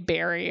big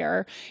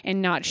barrier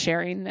in not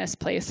sharing this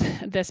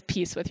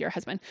piece with your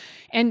husband.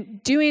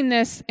 And doing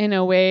this in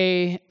a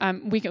way,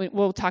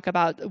 we'll talk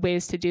about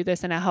ways to do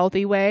this in a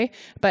healthy way.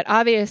 But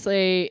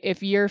obviously,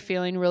 if you're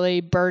feeling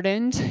really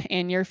burdened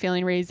and you're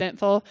feeling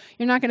resentful,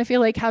 you're not going to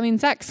feel like having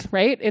sex,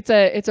 right?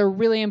 It's a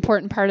really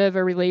important part of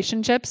a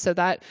relationship, so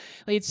that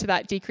leads to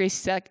that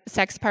decreased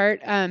sex part.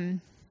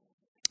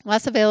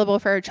 Less available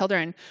for our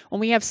children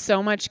when we have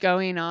so much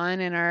going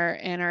on in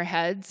our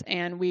heads,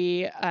 and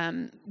we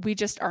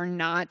just are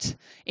not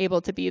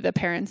able to be the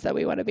parents that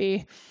we want to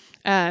be.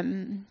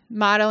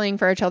 Modeling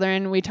for our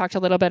children. We talked a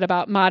little bit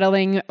about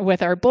modeling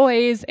with our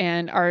boys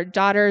and our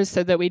daughters,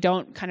 so that we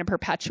don't kind of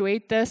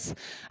perpetuate this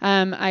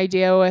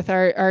idea with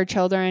our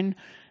children.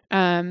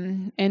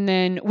 And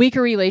then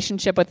weaker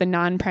relationship with the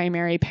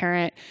non-primary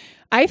parent.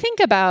 I think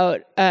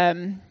about,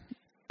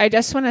 I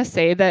just want to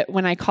say that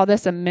when I call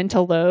this a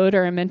mental load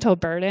or a mental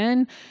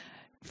burden,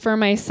 for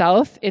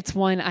myself, it's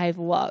one I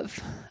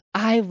love.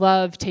 I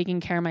love taking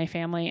care of my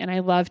family, and I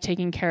love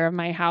taking care of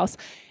my house.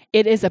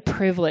 It is a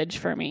privilege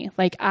for me.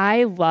 Like,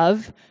 I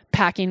love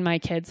packing my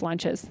kids'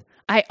 lunches.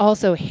 I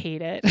also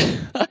hate it.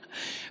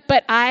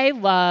 But I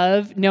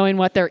love knowing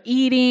what they're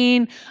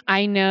eating.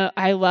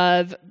 I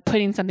love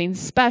putting something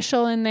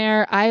special in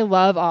there. I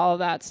love all of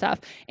that stuff.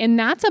 And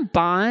that's a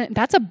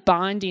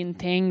bonding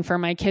thing for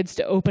my kids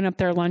to open up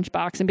their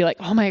lunchbox and be like,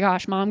 oh my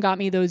gosh, Mom got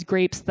me those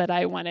grapes that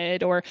I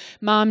wanted, or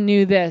Mom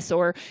knew this,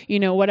 or,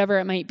 whatever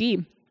it might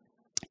be.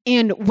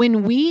 And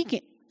when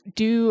we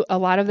do a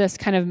lot of this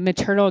kind of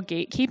maternal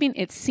gatekeeping,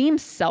 it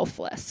seems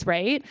selfless,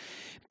 right?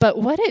 But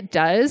what it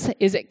does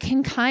is it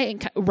can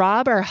kind of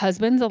rob our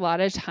husbands a lot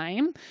of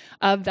time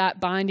of that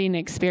bonding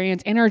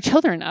experience, and our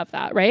children of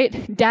that,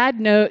 right?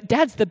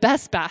 Dad's the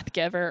best bath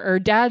giver, or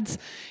Dad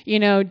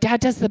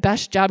does the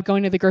best job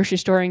going to the grocery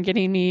store and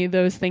getting me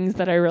those things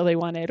that I really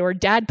wanted, or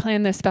Dad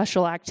planned this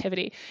special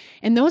activity.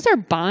 And those are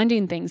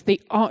bonding things. They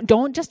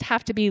don't just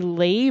have to be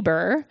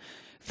labor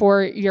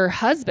for your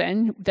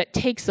husband that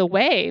takes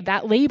away.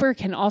 That labor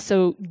can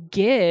also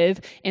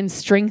give and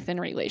strengthen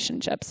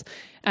relationships.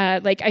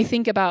 Like, I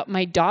think about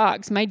my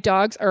dogs. My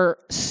dogs are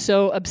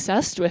so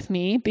obsessed with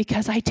me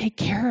because I take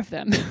care of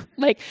them.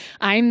 Like,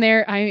 I'm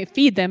there, I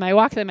feed them, I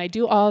walk them, I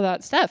do all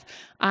that stuff.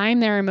 I'm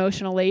their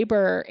emotional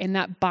laborer, and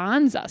that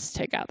bonds us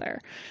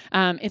together.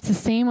 It's the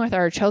same with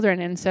our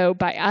children. And so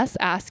by us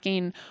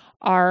asking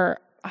our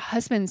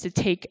husbands to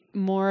take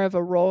more of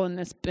a role in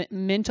this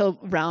mental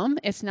realm,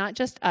 it's not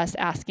just us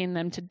asking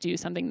them to do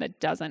something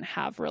that doesn't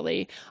have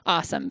really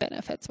awesome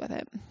benefits with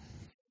it.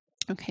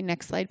 Okay,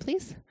 next slide,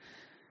 please.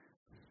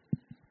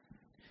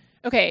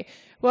 Okay,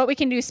 what we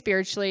can do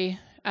spiritually,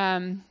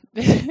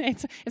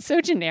 it's so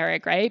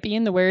generic, right? Be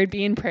in the Word,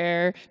 be in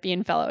prayer, be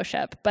in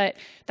fellowship. But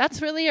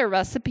that's really a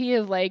recipe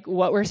of like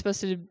what we're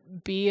supposed to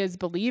be as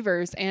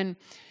believers. And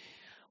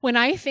when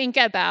I think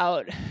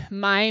about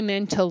my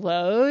mental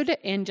load,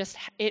 and just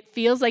it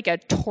feels like a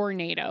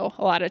tornado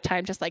a lot of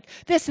times, just like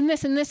this and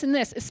this and this and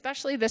this,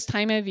 especially this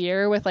time of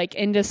year with like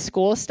into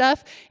school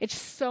stuff. It's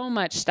so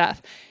much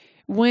stuff.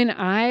 When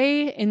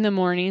in the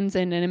mornings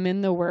and I'm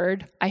in the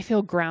Word, I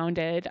feel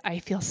grounded, I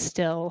feel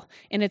still,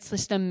 and it's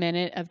just a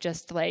minute of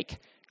just like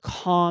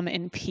calm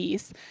and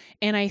peace.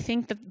 And I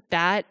think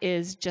that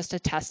is just a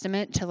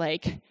testament to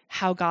like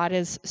how God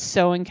is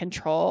so in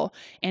control,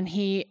 and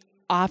he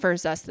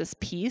offers us this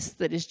peace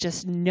that is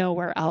just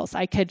nowhere else.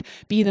 I could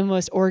be the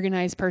most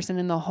organized person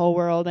in the whole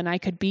world and I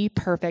could be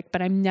perfect,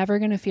 but I'm never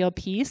going to feel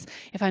peace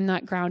if I'm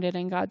not grounded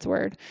in God's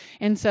word.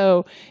 And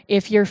so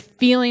if you're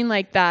feeling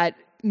like that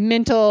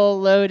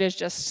mental load is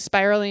just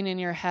spiraling in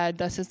your head,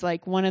 this is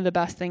like one of the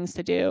best things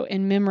to do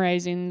in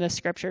memorizing the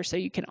scripture so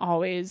you can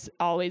always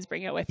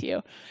bring it with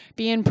you.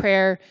 Be in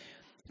prayer.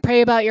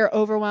 Pray about your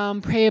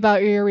overwhelm. Pray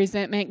about your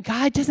resentment.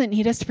 God doesn't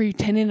need us to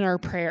pretend in our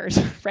prayers,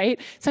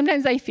 right?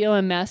 Sometimes I feel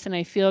a mess and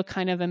I feel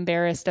kind of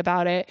embarrassed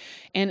about it.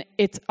 And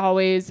it's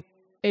always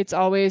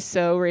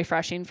so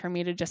refreshing for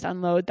me to just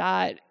unload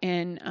that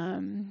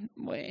in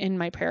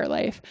my prayer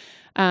life.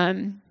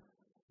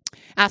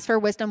 Ask for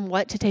wisdom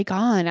what to take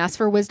on. Ask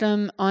for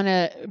wisdom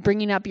on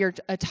bringing up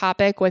a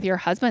topic with your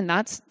husband.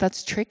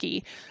 That's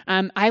tricky.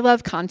 I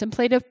love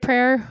contemplative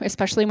prayer,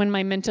 especially when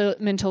my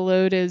mental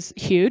load is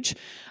huge.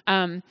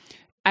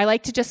 I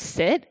like to just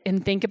sit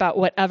and think about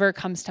whatever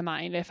comes to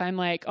mind. If I'm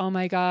like, oh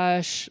my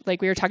gosh,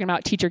 like we were talking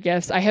about teacher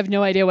gifts, I have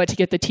no idea what to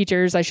get the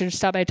teachers. I should have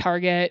stopped by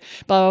Target,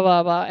 blah, blah,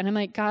 blah, blah. And I'm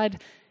like,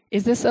 God,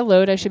 is this a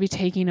load I should be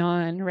taking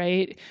on,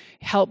 right?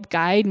 Help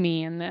guide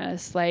me in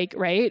this, like,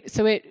 right?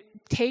 So it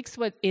takes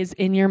what is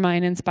in your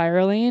mind and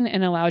spiraling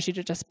and allows you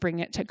to just bring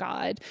it to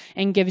God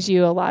and gives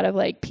you a lot of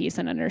like peace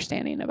and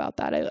understanding about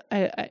that.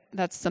 I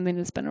that's something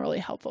that's been really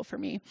helpful for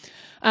me.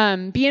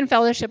 Be in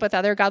fellowship with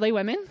other godly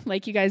women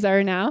like you guys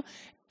are now.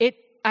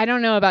 I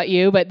don't know about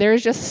you, but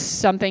there's just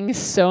something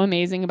so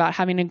amazing about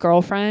having a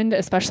girlfriend,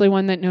 especially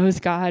one that knows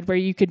God, where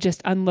you could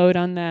just unload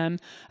on them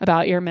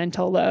about your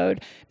mental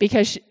load,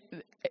 because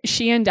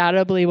she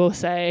undoubtedly will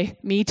say,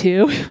 me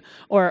too,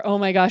 or, oh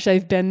my gosh,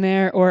 I've been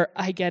there, or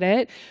I get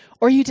it.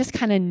 Or you just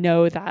kind of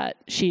know that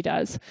she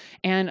does.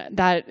 And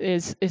that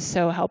is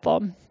so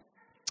helpful.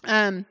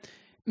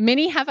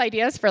 Many have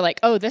ideas for like,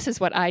 oh, this is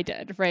what I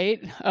did,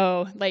 right?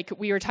 Oh, like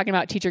we were talking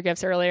about teacher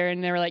gifts earlier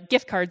and they were like,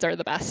 gift cards are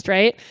the best,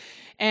 right?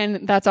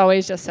 And that's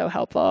always just so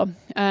helpful.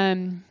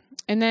 And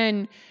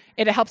then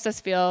it helps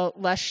us feel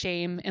less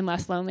shame and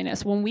less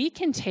loneliness. When we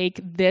can take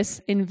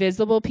this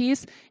invisible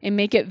piece and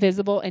make it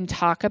visible and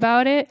talk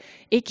about it,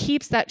 it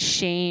keeps that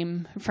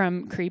shame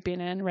from creeping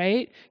in,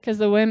 right? Because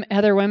the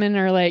other women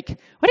are like,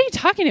 what are you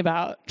talking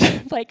about?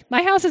 Like,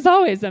 my house is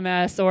always a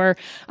mess, or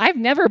I've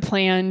never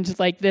planned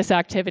like this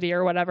activity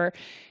or whatever.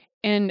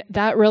 And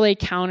that really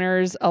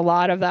counters a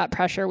lot of that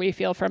pressure we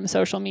feel from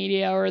social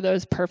media or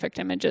those perfect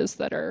images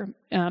that are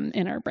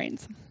in our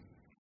brains.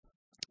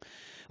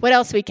 What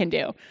else we can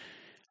do?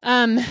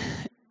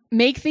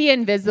 Make the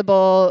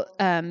invisible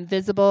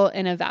visible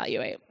and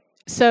evaluate.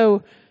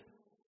 So,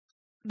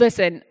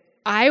 listen,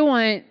 I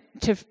want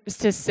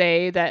to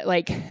say that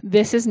like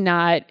this is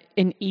not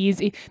an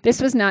easy.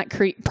 This was not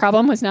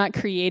problem was not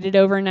created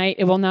overnight.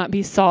 It will not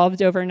be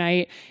solved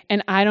overnight,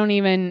 and I don't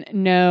even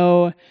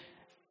know.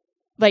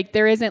 Like,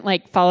 there isn't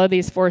like follow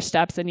these 4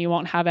 steps and you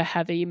won't have a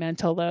heavy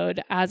mental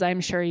load, as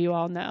I'm sure you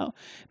all know.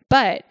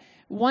 But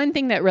one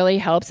thing that really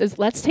helps is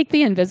let's take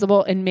the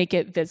invisible and make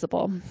it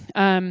visible.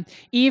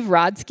 Eve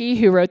Rodsky,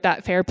 who wrote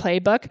that Fair Play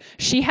book,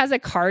 she has a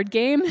card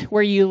game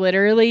where you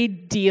literally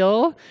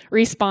deal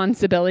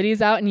responsibilities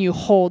out and you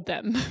hold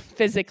them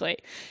physically.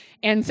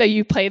 And so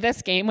you play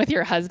this game with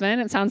your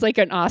husband. It sounds like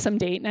an awesome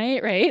date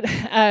night,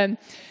 right?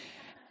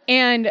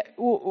 And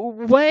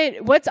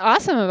what's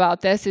awesome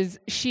about this is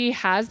she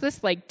has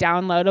this like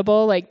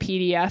downloadable like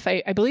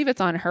PDF. I believe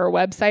it's on her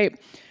website.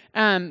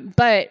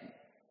 But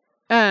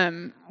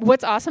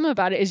what's awesome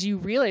about it is you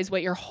realize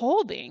what you're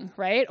holding,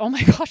 right? Oh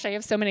my gosh, I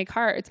have so many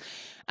cards.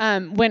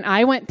 When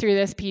I went through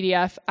this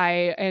PDF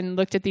and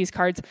looked at these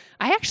cards,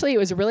 it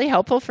was really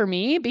helpful for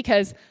me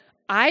because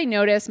I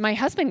noticed my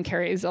husband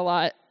carries a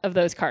lot of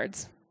those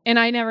cards. And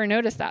I never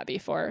noticed that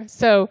before.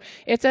 So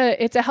it's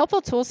a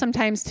helpful tool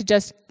sometimes to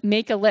just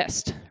make a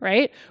list,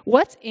 right?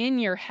 What's in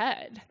your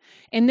head?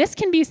 And this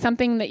can be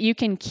something that you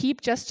can keep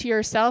just to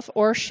yourself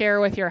or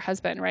share with your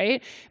husband,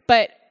 right?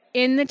 But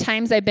in the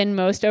times I've been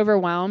most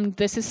overwhelmed,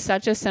 this is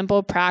such a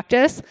simple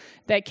practice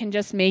that can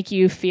just make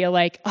you feel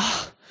like,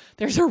 oh,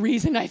 there's a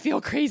reason I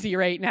feel crazy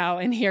right now,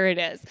 and here it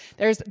is.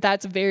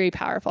 That's very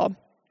powerful.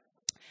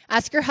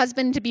 Ask your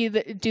husband to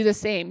do the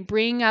same.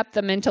 Bring up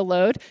the mental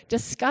load.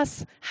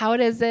 Discuss how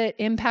does it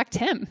impact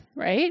him,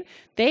 right?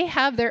 They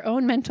have their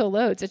own mental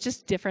loads. It's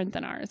just different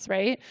than ours,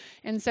 right?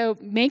 And so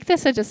make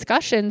this a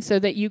discussion so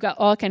that you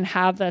all can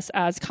have this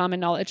as common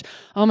knowledge.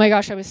 Oh my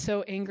gosh, I was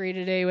so angry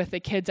today with the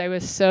kids. I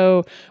was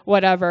so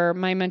whatever.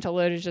 My mental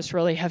load is just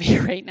really heavy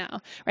right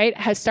now, right?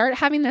 Start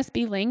having this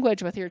be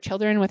language with your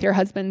children, with your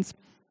husbands.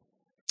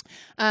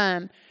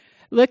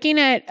 Looking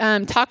at,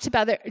 talk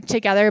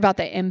together about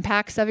the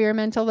impacts of your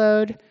mental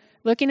load.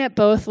 Looking at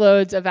both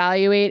loads,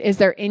 evaluate, is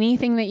there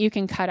anything that you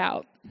can cut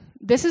out?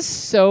 This is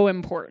so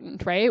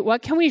important, right?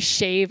 What can we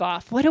shave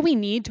off? What do we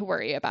need to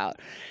worry about?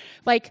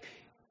 Like,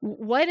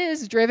 what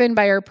is driven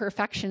by our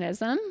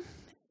perfectionism?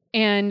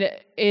 and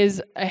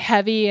is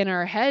heavy in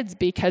our heads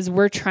because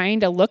we're trying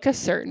to look a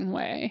certain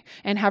way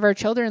and have our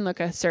children look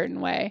a certain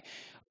way.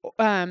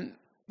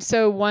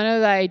 So one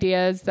of the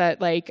ideas that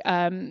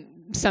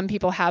some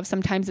people have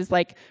sometimes is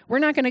like, we're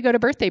not going to go to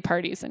birthday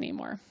parties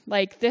anymore.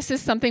 Like, this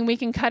is something we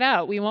can cut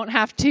out. We won't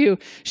have to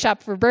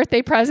shop for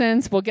birthday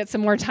presents. We'll get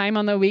some more time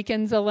on the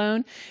weekends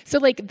alone. So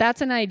like, that's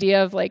an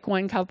idea of like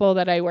one couple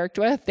that I worked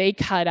with. They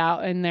cut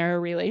out in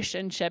their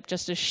relationship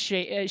just to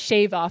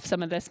shave off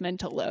some of this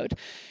mental load.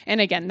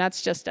 And again,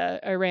 that's just a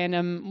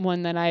random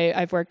one that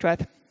I've worked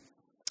with.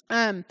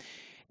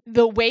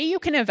 The way you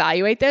can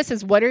evaluate this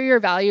is, what are your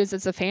values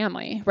as a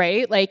family,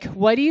 right? Like,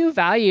 what do you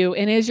value,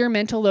 and is your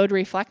mental load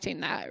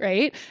reflecting that,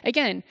 right?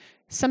 Again,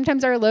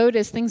 sometimes our load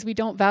is things we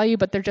don't value,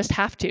 but they're just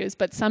have-tos.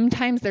 But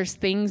sometimes there's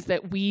things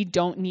that we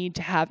don't need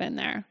to have in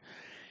there.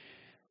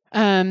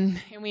 And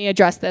we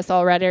addressed this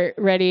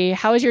already.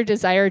 How is your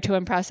desire to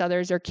impress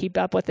others or keep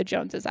up with the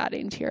Joneses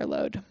adding to your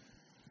load?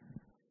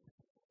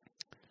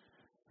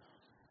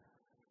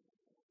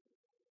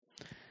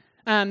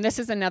 This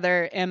is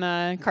another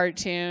Emma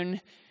cartoon.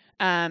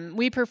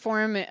 We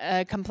perform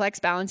a complex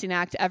balancing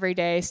act every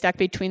day, stuck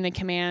between the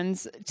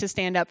commands to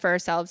stand up for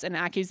ourselves and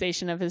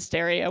accusation of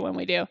hysteria when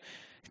we do.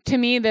 To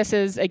me, this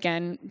is,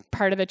 again,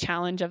 part of the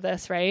challenge of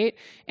this, right?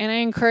 And I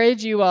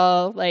encourage you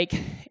all, like,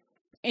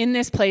 in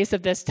this place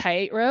of this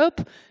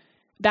tightrope,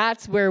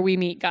 that's where we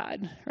meet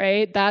God,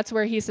 right? That's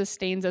where he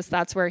sustains us.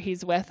 That's where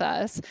he's with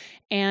us.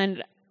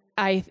 And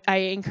I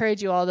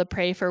encourage you all to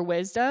pray for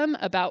wisdom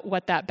about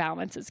what that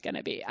balance is going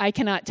to be. I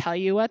cannot tell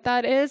you what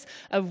that is,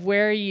 of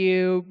where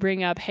you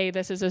bring up, hey,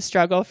 this is a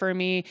struggle for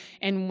me,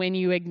 and when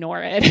you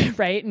ignore it,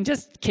 right? And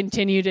just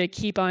continue to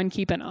keep on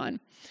keeping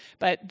on.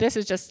 But this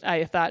is just,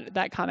 I thought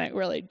that comment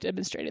really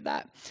demonstrated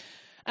that.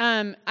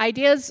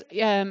 Ideas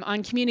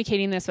on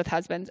communicating this with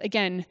husbands.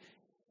 Again,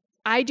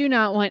 I do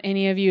not want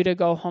any of you to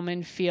go home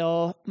and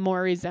feel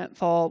more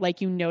resentful,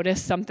 like you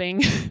notice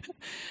something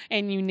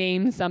and you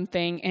name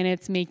something and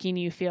it's making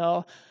you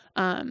feel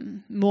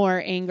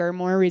more anger,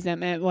 more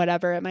resentment,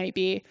 whatever it might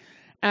be.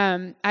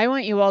 I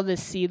want you all to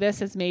see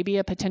this as maybe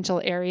a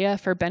potential area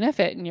for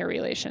benefit in your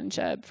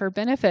relationship, for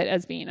benefit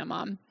as being a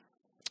mom.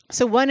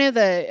 So one of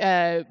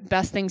the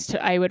best things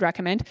I would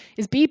recommend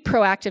is be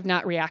proactive,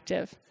 not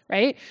reactive.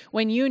 Right?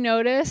 When you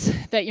notice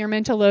that your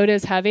mental load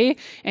is heavy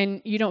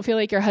and you don't feel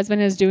like your husband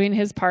is doing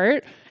his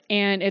part,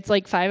 and it's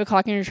like 5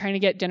 o'clock and you're trying to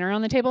get dinner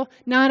on the table,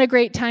 not a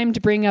great time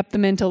to bring up the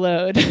mental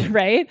load,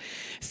 right?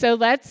 So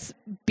let's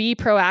be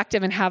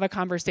proactive and have a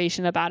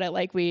conversation about it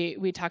like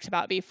we talked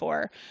about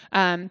before.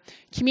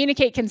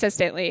 Communicate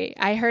consistently.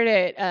 I heard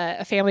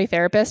a family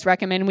therapist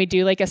recommend we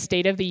do like a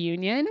State of the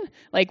Union,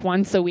 like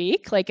once a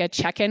week, like a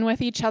check-in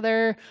with each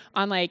other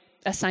on like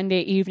a Sunday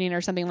evening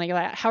or something like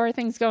that. How are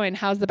things going?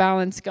 How's the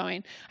balance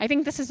going? I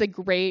think this is a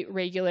great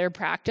regular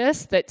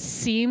practice that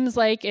seems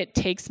like it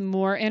takes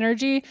more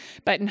energy,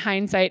 but in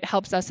hindsight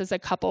helps us as a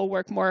couple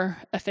work more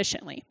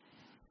efficiently.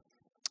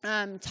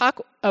 Can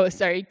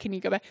you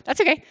go back?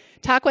 That's okay.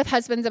 Talk with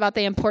husbands about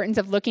the importance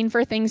of looking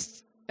for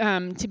things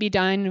to be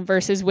done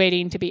versus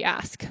waiting to be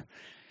asked.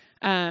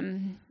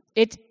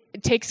 It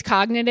takes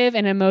cognitive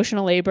and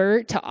emotional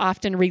labor to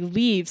often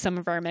relieve some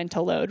of our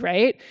mental load,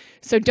 right?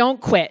 So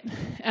don't quit.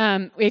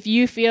 If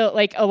you feel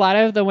like, a lot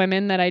of the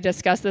women that I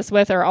discuss this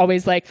with are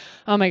always like,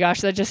 oh my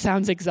gosh, that just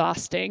sounds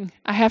exhausting.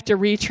 I have to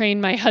retrain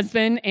my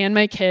husband and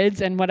my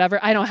kids and whatever.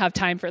 I don't have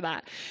time for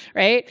that,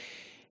 right?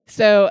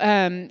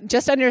 So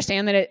just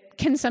understand that it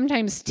can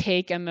sometimes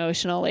take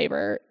emotional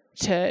labor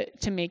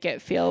to make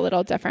it feel a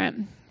little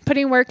different.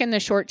 Putting work in the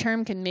short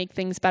term can make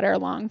things better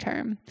long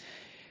term.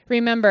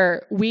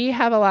 Remember, we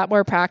have a lot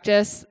more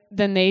practice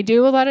than they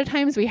do a lot of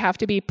times. We have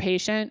to be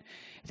patient.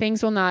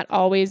 Things will not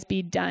always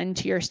be done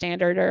to your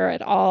standard or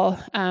at all.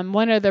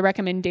 One of the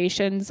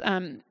recommendations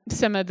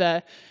some of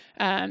the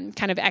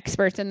kind of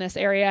experts in this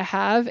area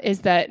have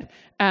is that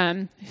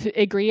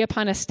agree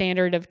upon a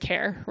standard of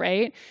care,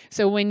 right?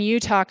 So when you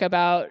talk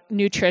about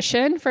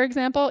nutrition, for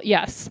example,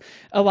 yes,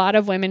 a lot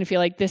of women feel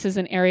like this is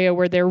an area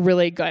where they're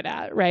really good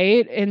at,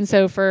 right? And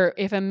so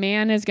if a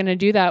man is going to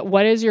do that,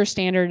 what is your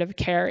standard of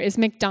care? Is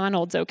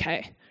McDonald's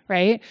okay?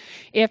 Right?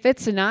 If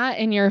it's not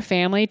in your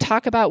family,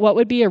 talk about what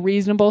would be a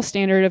reasonable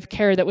standard of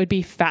care that would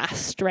be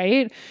fast,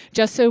 right?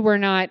 Just so we're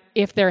not,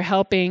 if they're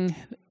helping,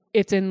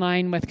 it's in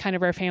line with kind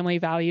of our family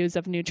values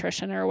of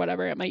nutrition or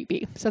whatever it might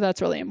be. So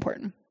that's really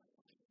important.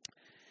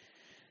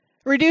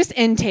 Reduce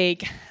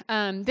intake.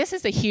 This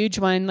is a huge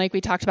one, like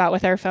we talked about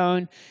with our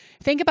phone.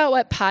 Think about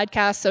what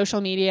podcasts,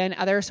 social media, and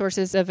other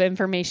sources of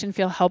information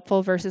feel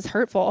helpful versus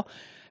hurtful.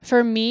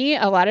 For me,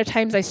 a lot of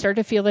times I start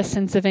to feel a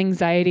sense of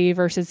anxiety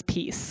versus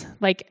peace.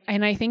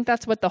 And I think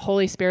that's what the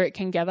Holy Spirit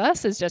can give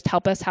us, is just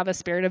help us have a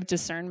spirit of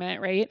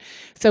discernment, right?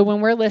 So when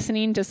we're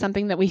listening to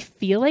something that we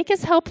feel like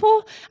is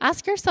helpful,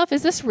 ask yourself,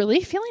 is this really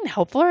feeling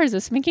helpful, or is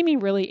this making me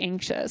really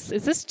anxious?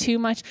 Is this too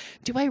much?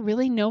 Do I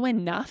really know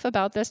enough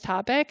about this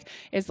topic?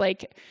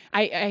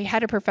 I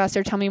had a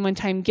professor tell me one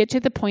time, get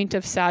to the point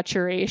of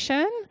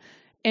saturation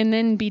and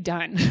then be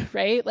done,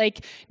 right?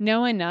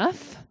 Know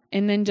enough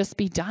and then just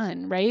be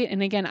done, right?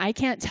 And again, I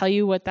can't tell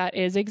you what that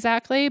is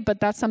exactly, but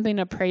that's something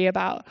to pray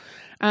about.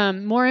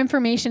 More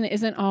information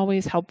isn't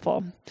always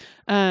helpful.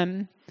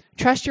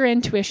 Trust your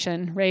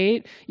intuition,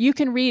 right? You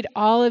can read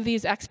all of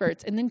these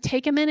experts and then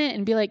take a minute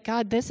and be like,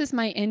 God, this is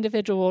my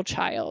individual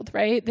child,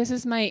 right? This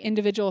is my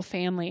individual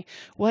family.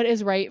 What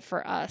is right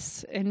for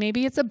us? And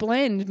maybe it's a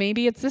blend.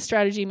 Maybe it's this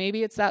strategy.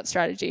 Maybe it's that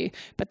strategy.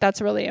 But that's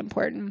really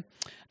important.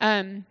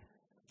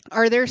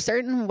 Are there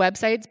certain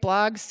websites,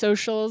 blogs,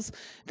 socials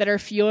that are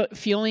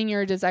fueling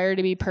your desire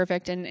to be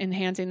perfect and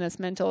enhancing this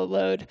mental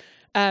load?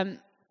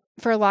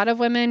 For a lot of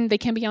women, they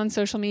can't be on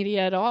social media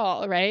at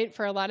all, right?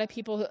 For a lot of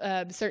people,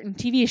 certain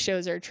TV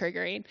shows are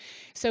triggering.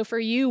 So for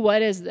you,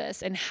 what is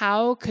this? And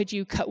what could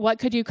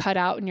you cut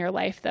out in your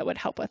life that would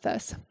help with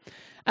this?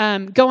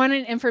 Go on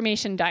an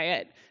information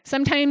diet.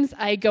 Sometimes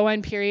I go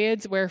on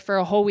periods where for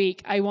a whole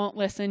week, I won't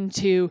listen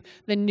to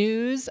the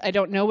news. I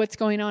don't know what's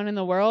going on in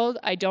the world.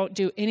 I don't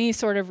do any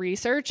sort of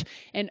research.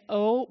 And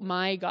oh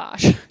my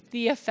gosh,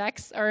 the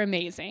effects are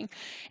amazing.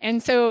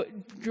 And so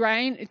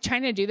trying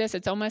to do this,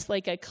 it's almost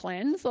like a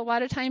cleanse a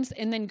lot of times.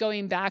 And then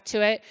going back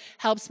to it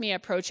helps me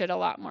approach it a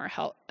lot more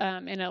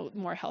in a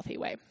more healthy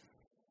way.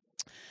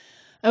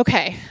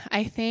 Okay,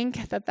 I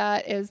think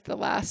that is the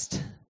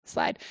last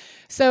slide.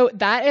 So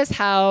that is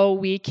how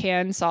we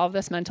can solve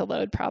this mental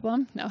load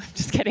problem. No, I'm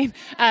just kidding.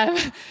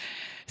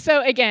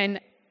 So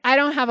again, I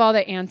don't have all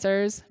the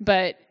answers,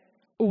 but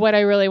what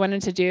I really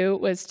wanted to do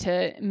was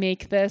to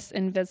make this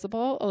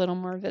invisible, a little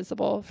more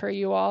visible for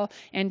you all,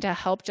 and to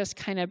help just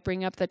kind of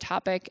bring up the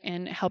topic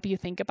and help you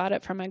think about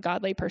it from a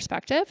godly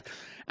perspective.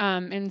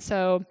 And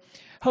so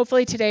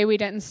hopefully today we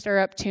didn't stir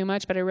up too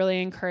much, but I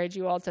really encourage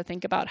you all to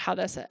think about how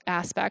this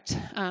aspect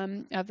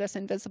of this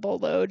invisible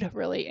load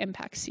really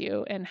impacts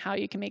you and how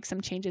you can make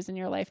some changes in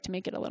your life to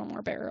make it a little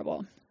more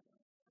bearable.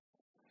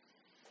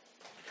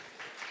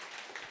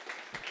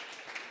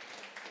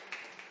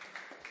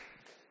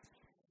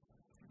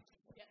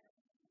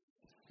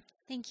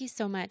 Thank you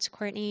so much,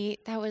 Courtney.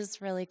 That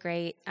was really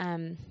great.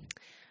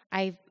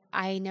 I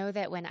know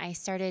that when I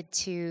started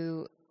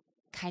to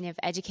kind of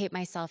educate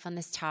myself on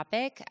this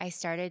topic, I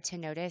started to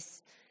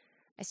notice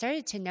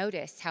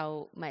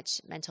how much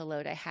mental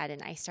load I had,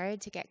 and I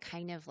started to get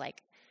kind of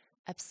like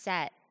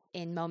upset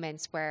in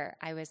moments where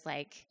I was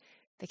like,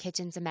 the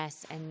kitchen's a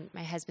mess, and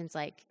my husband's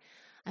like,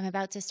 I'm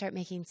about to start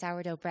making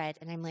sourdough bread.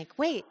 And I'm like,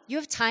 wait, you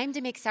have time to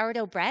make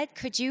sourdough bread?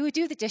 Could you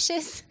do the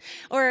dishes?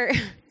 Or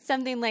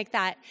something like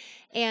that.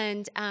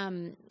 And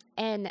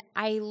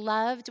I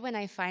loved when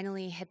I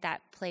finally hit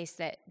that place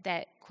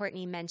that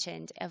Courtney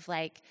mentioned of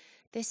like,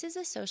 this is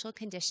a social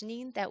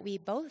conditioning that we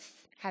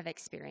both have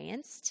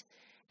experienced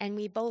and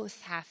we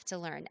both have to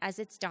learn. As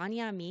it's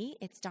Donnie on me,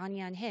 it's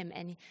Donnie on him.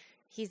 And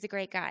he's a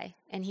great guy.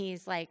 And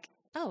he's like,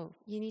 oh,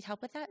 you need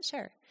help with that?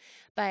 Sure.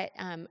 But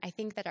I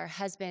think that our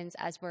husbands,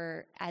 as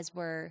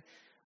we're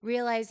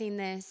realizing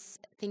this,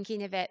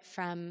 thinking of it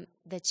from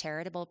the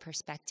charitable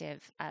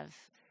perspective of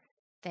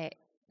that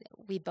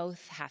we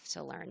both have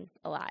to learn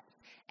a lot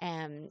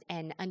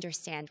and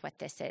understand what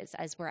this is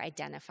as we're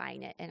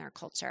identifying it in our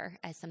culture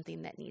as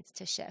something that needs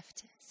to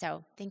shift.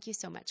 So thank you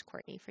so much,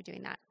 Courtney, for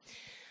doing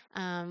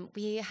that.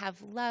 We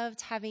have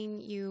loved having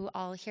you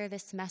all here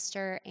this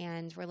semester,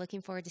 and we're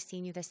looking forward to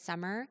seeing you this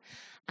summer.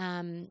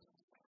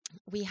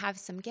 We have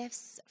some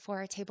gifts for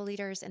our table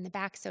leaders in the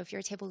back, so if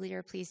you're a table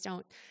leader, please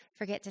don't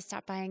forget to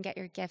stop by and get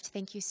your gift.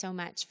 Thank you so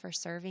much for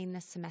serving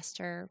this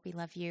semester. We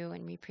love you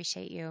and we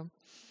appreciate you.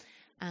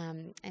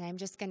 And I'm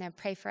just going to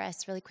pray for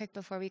us really quick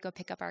before we go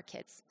pick up our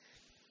kids.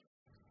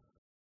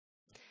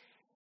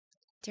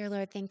 Dear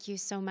Lord, thank you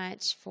so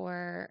much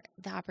for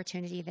the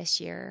opportunity this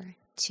year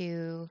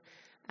to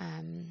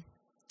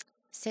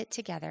sit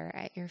together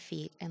at your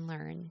feet and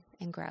learn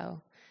and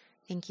grow.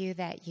 Thank you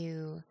that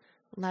you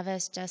love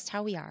us just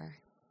how we are,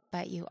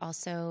 but you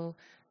also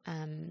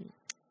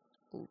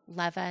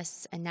love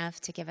us enough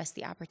to give us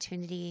the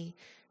opportunity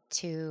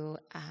to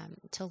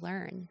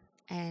learn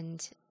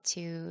and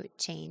to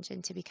change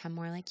and to become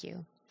more like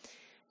you.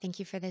 Thank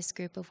you for this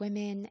group of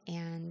women,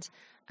 and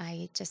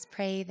I just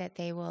pray that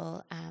they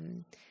will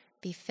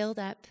be filled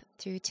up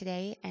through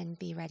today and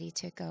be ready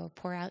to go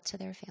pour out to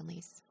their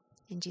families.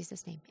 In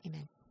Jesus' name,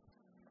 amen.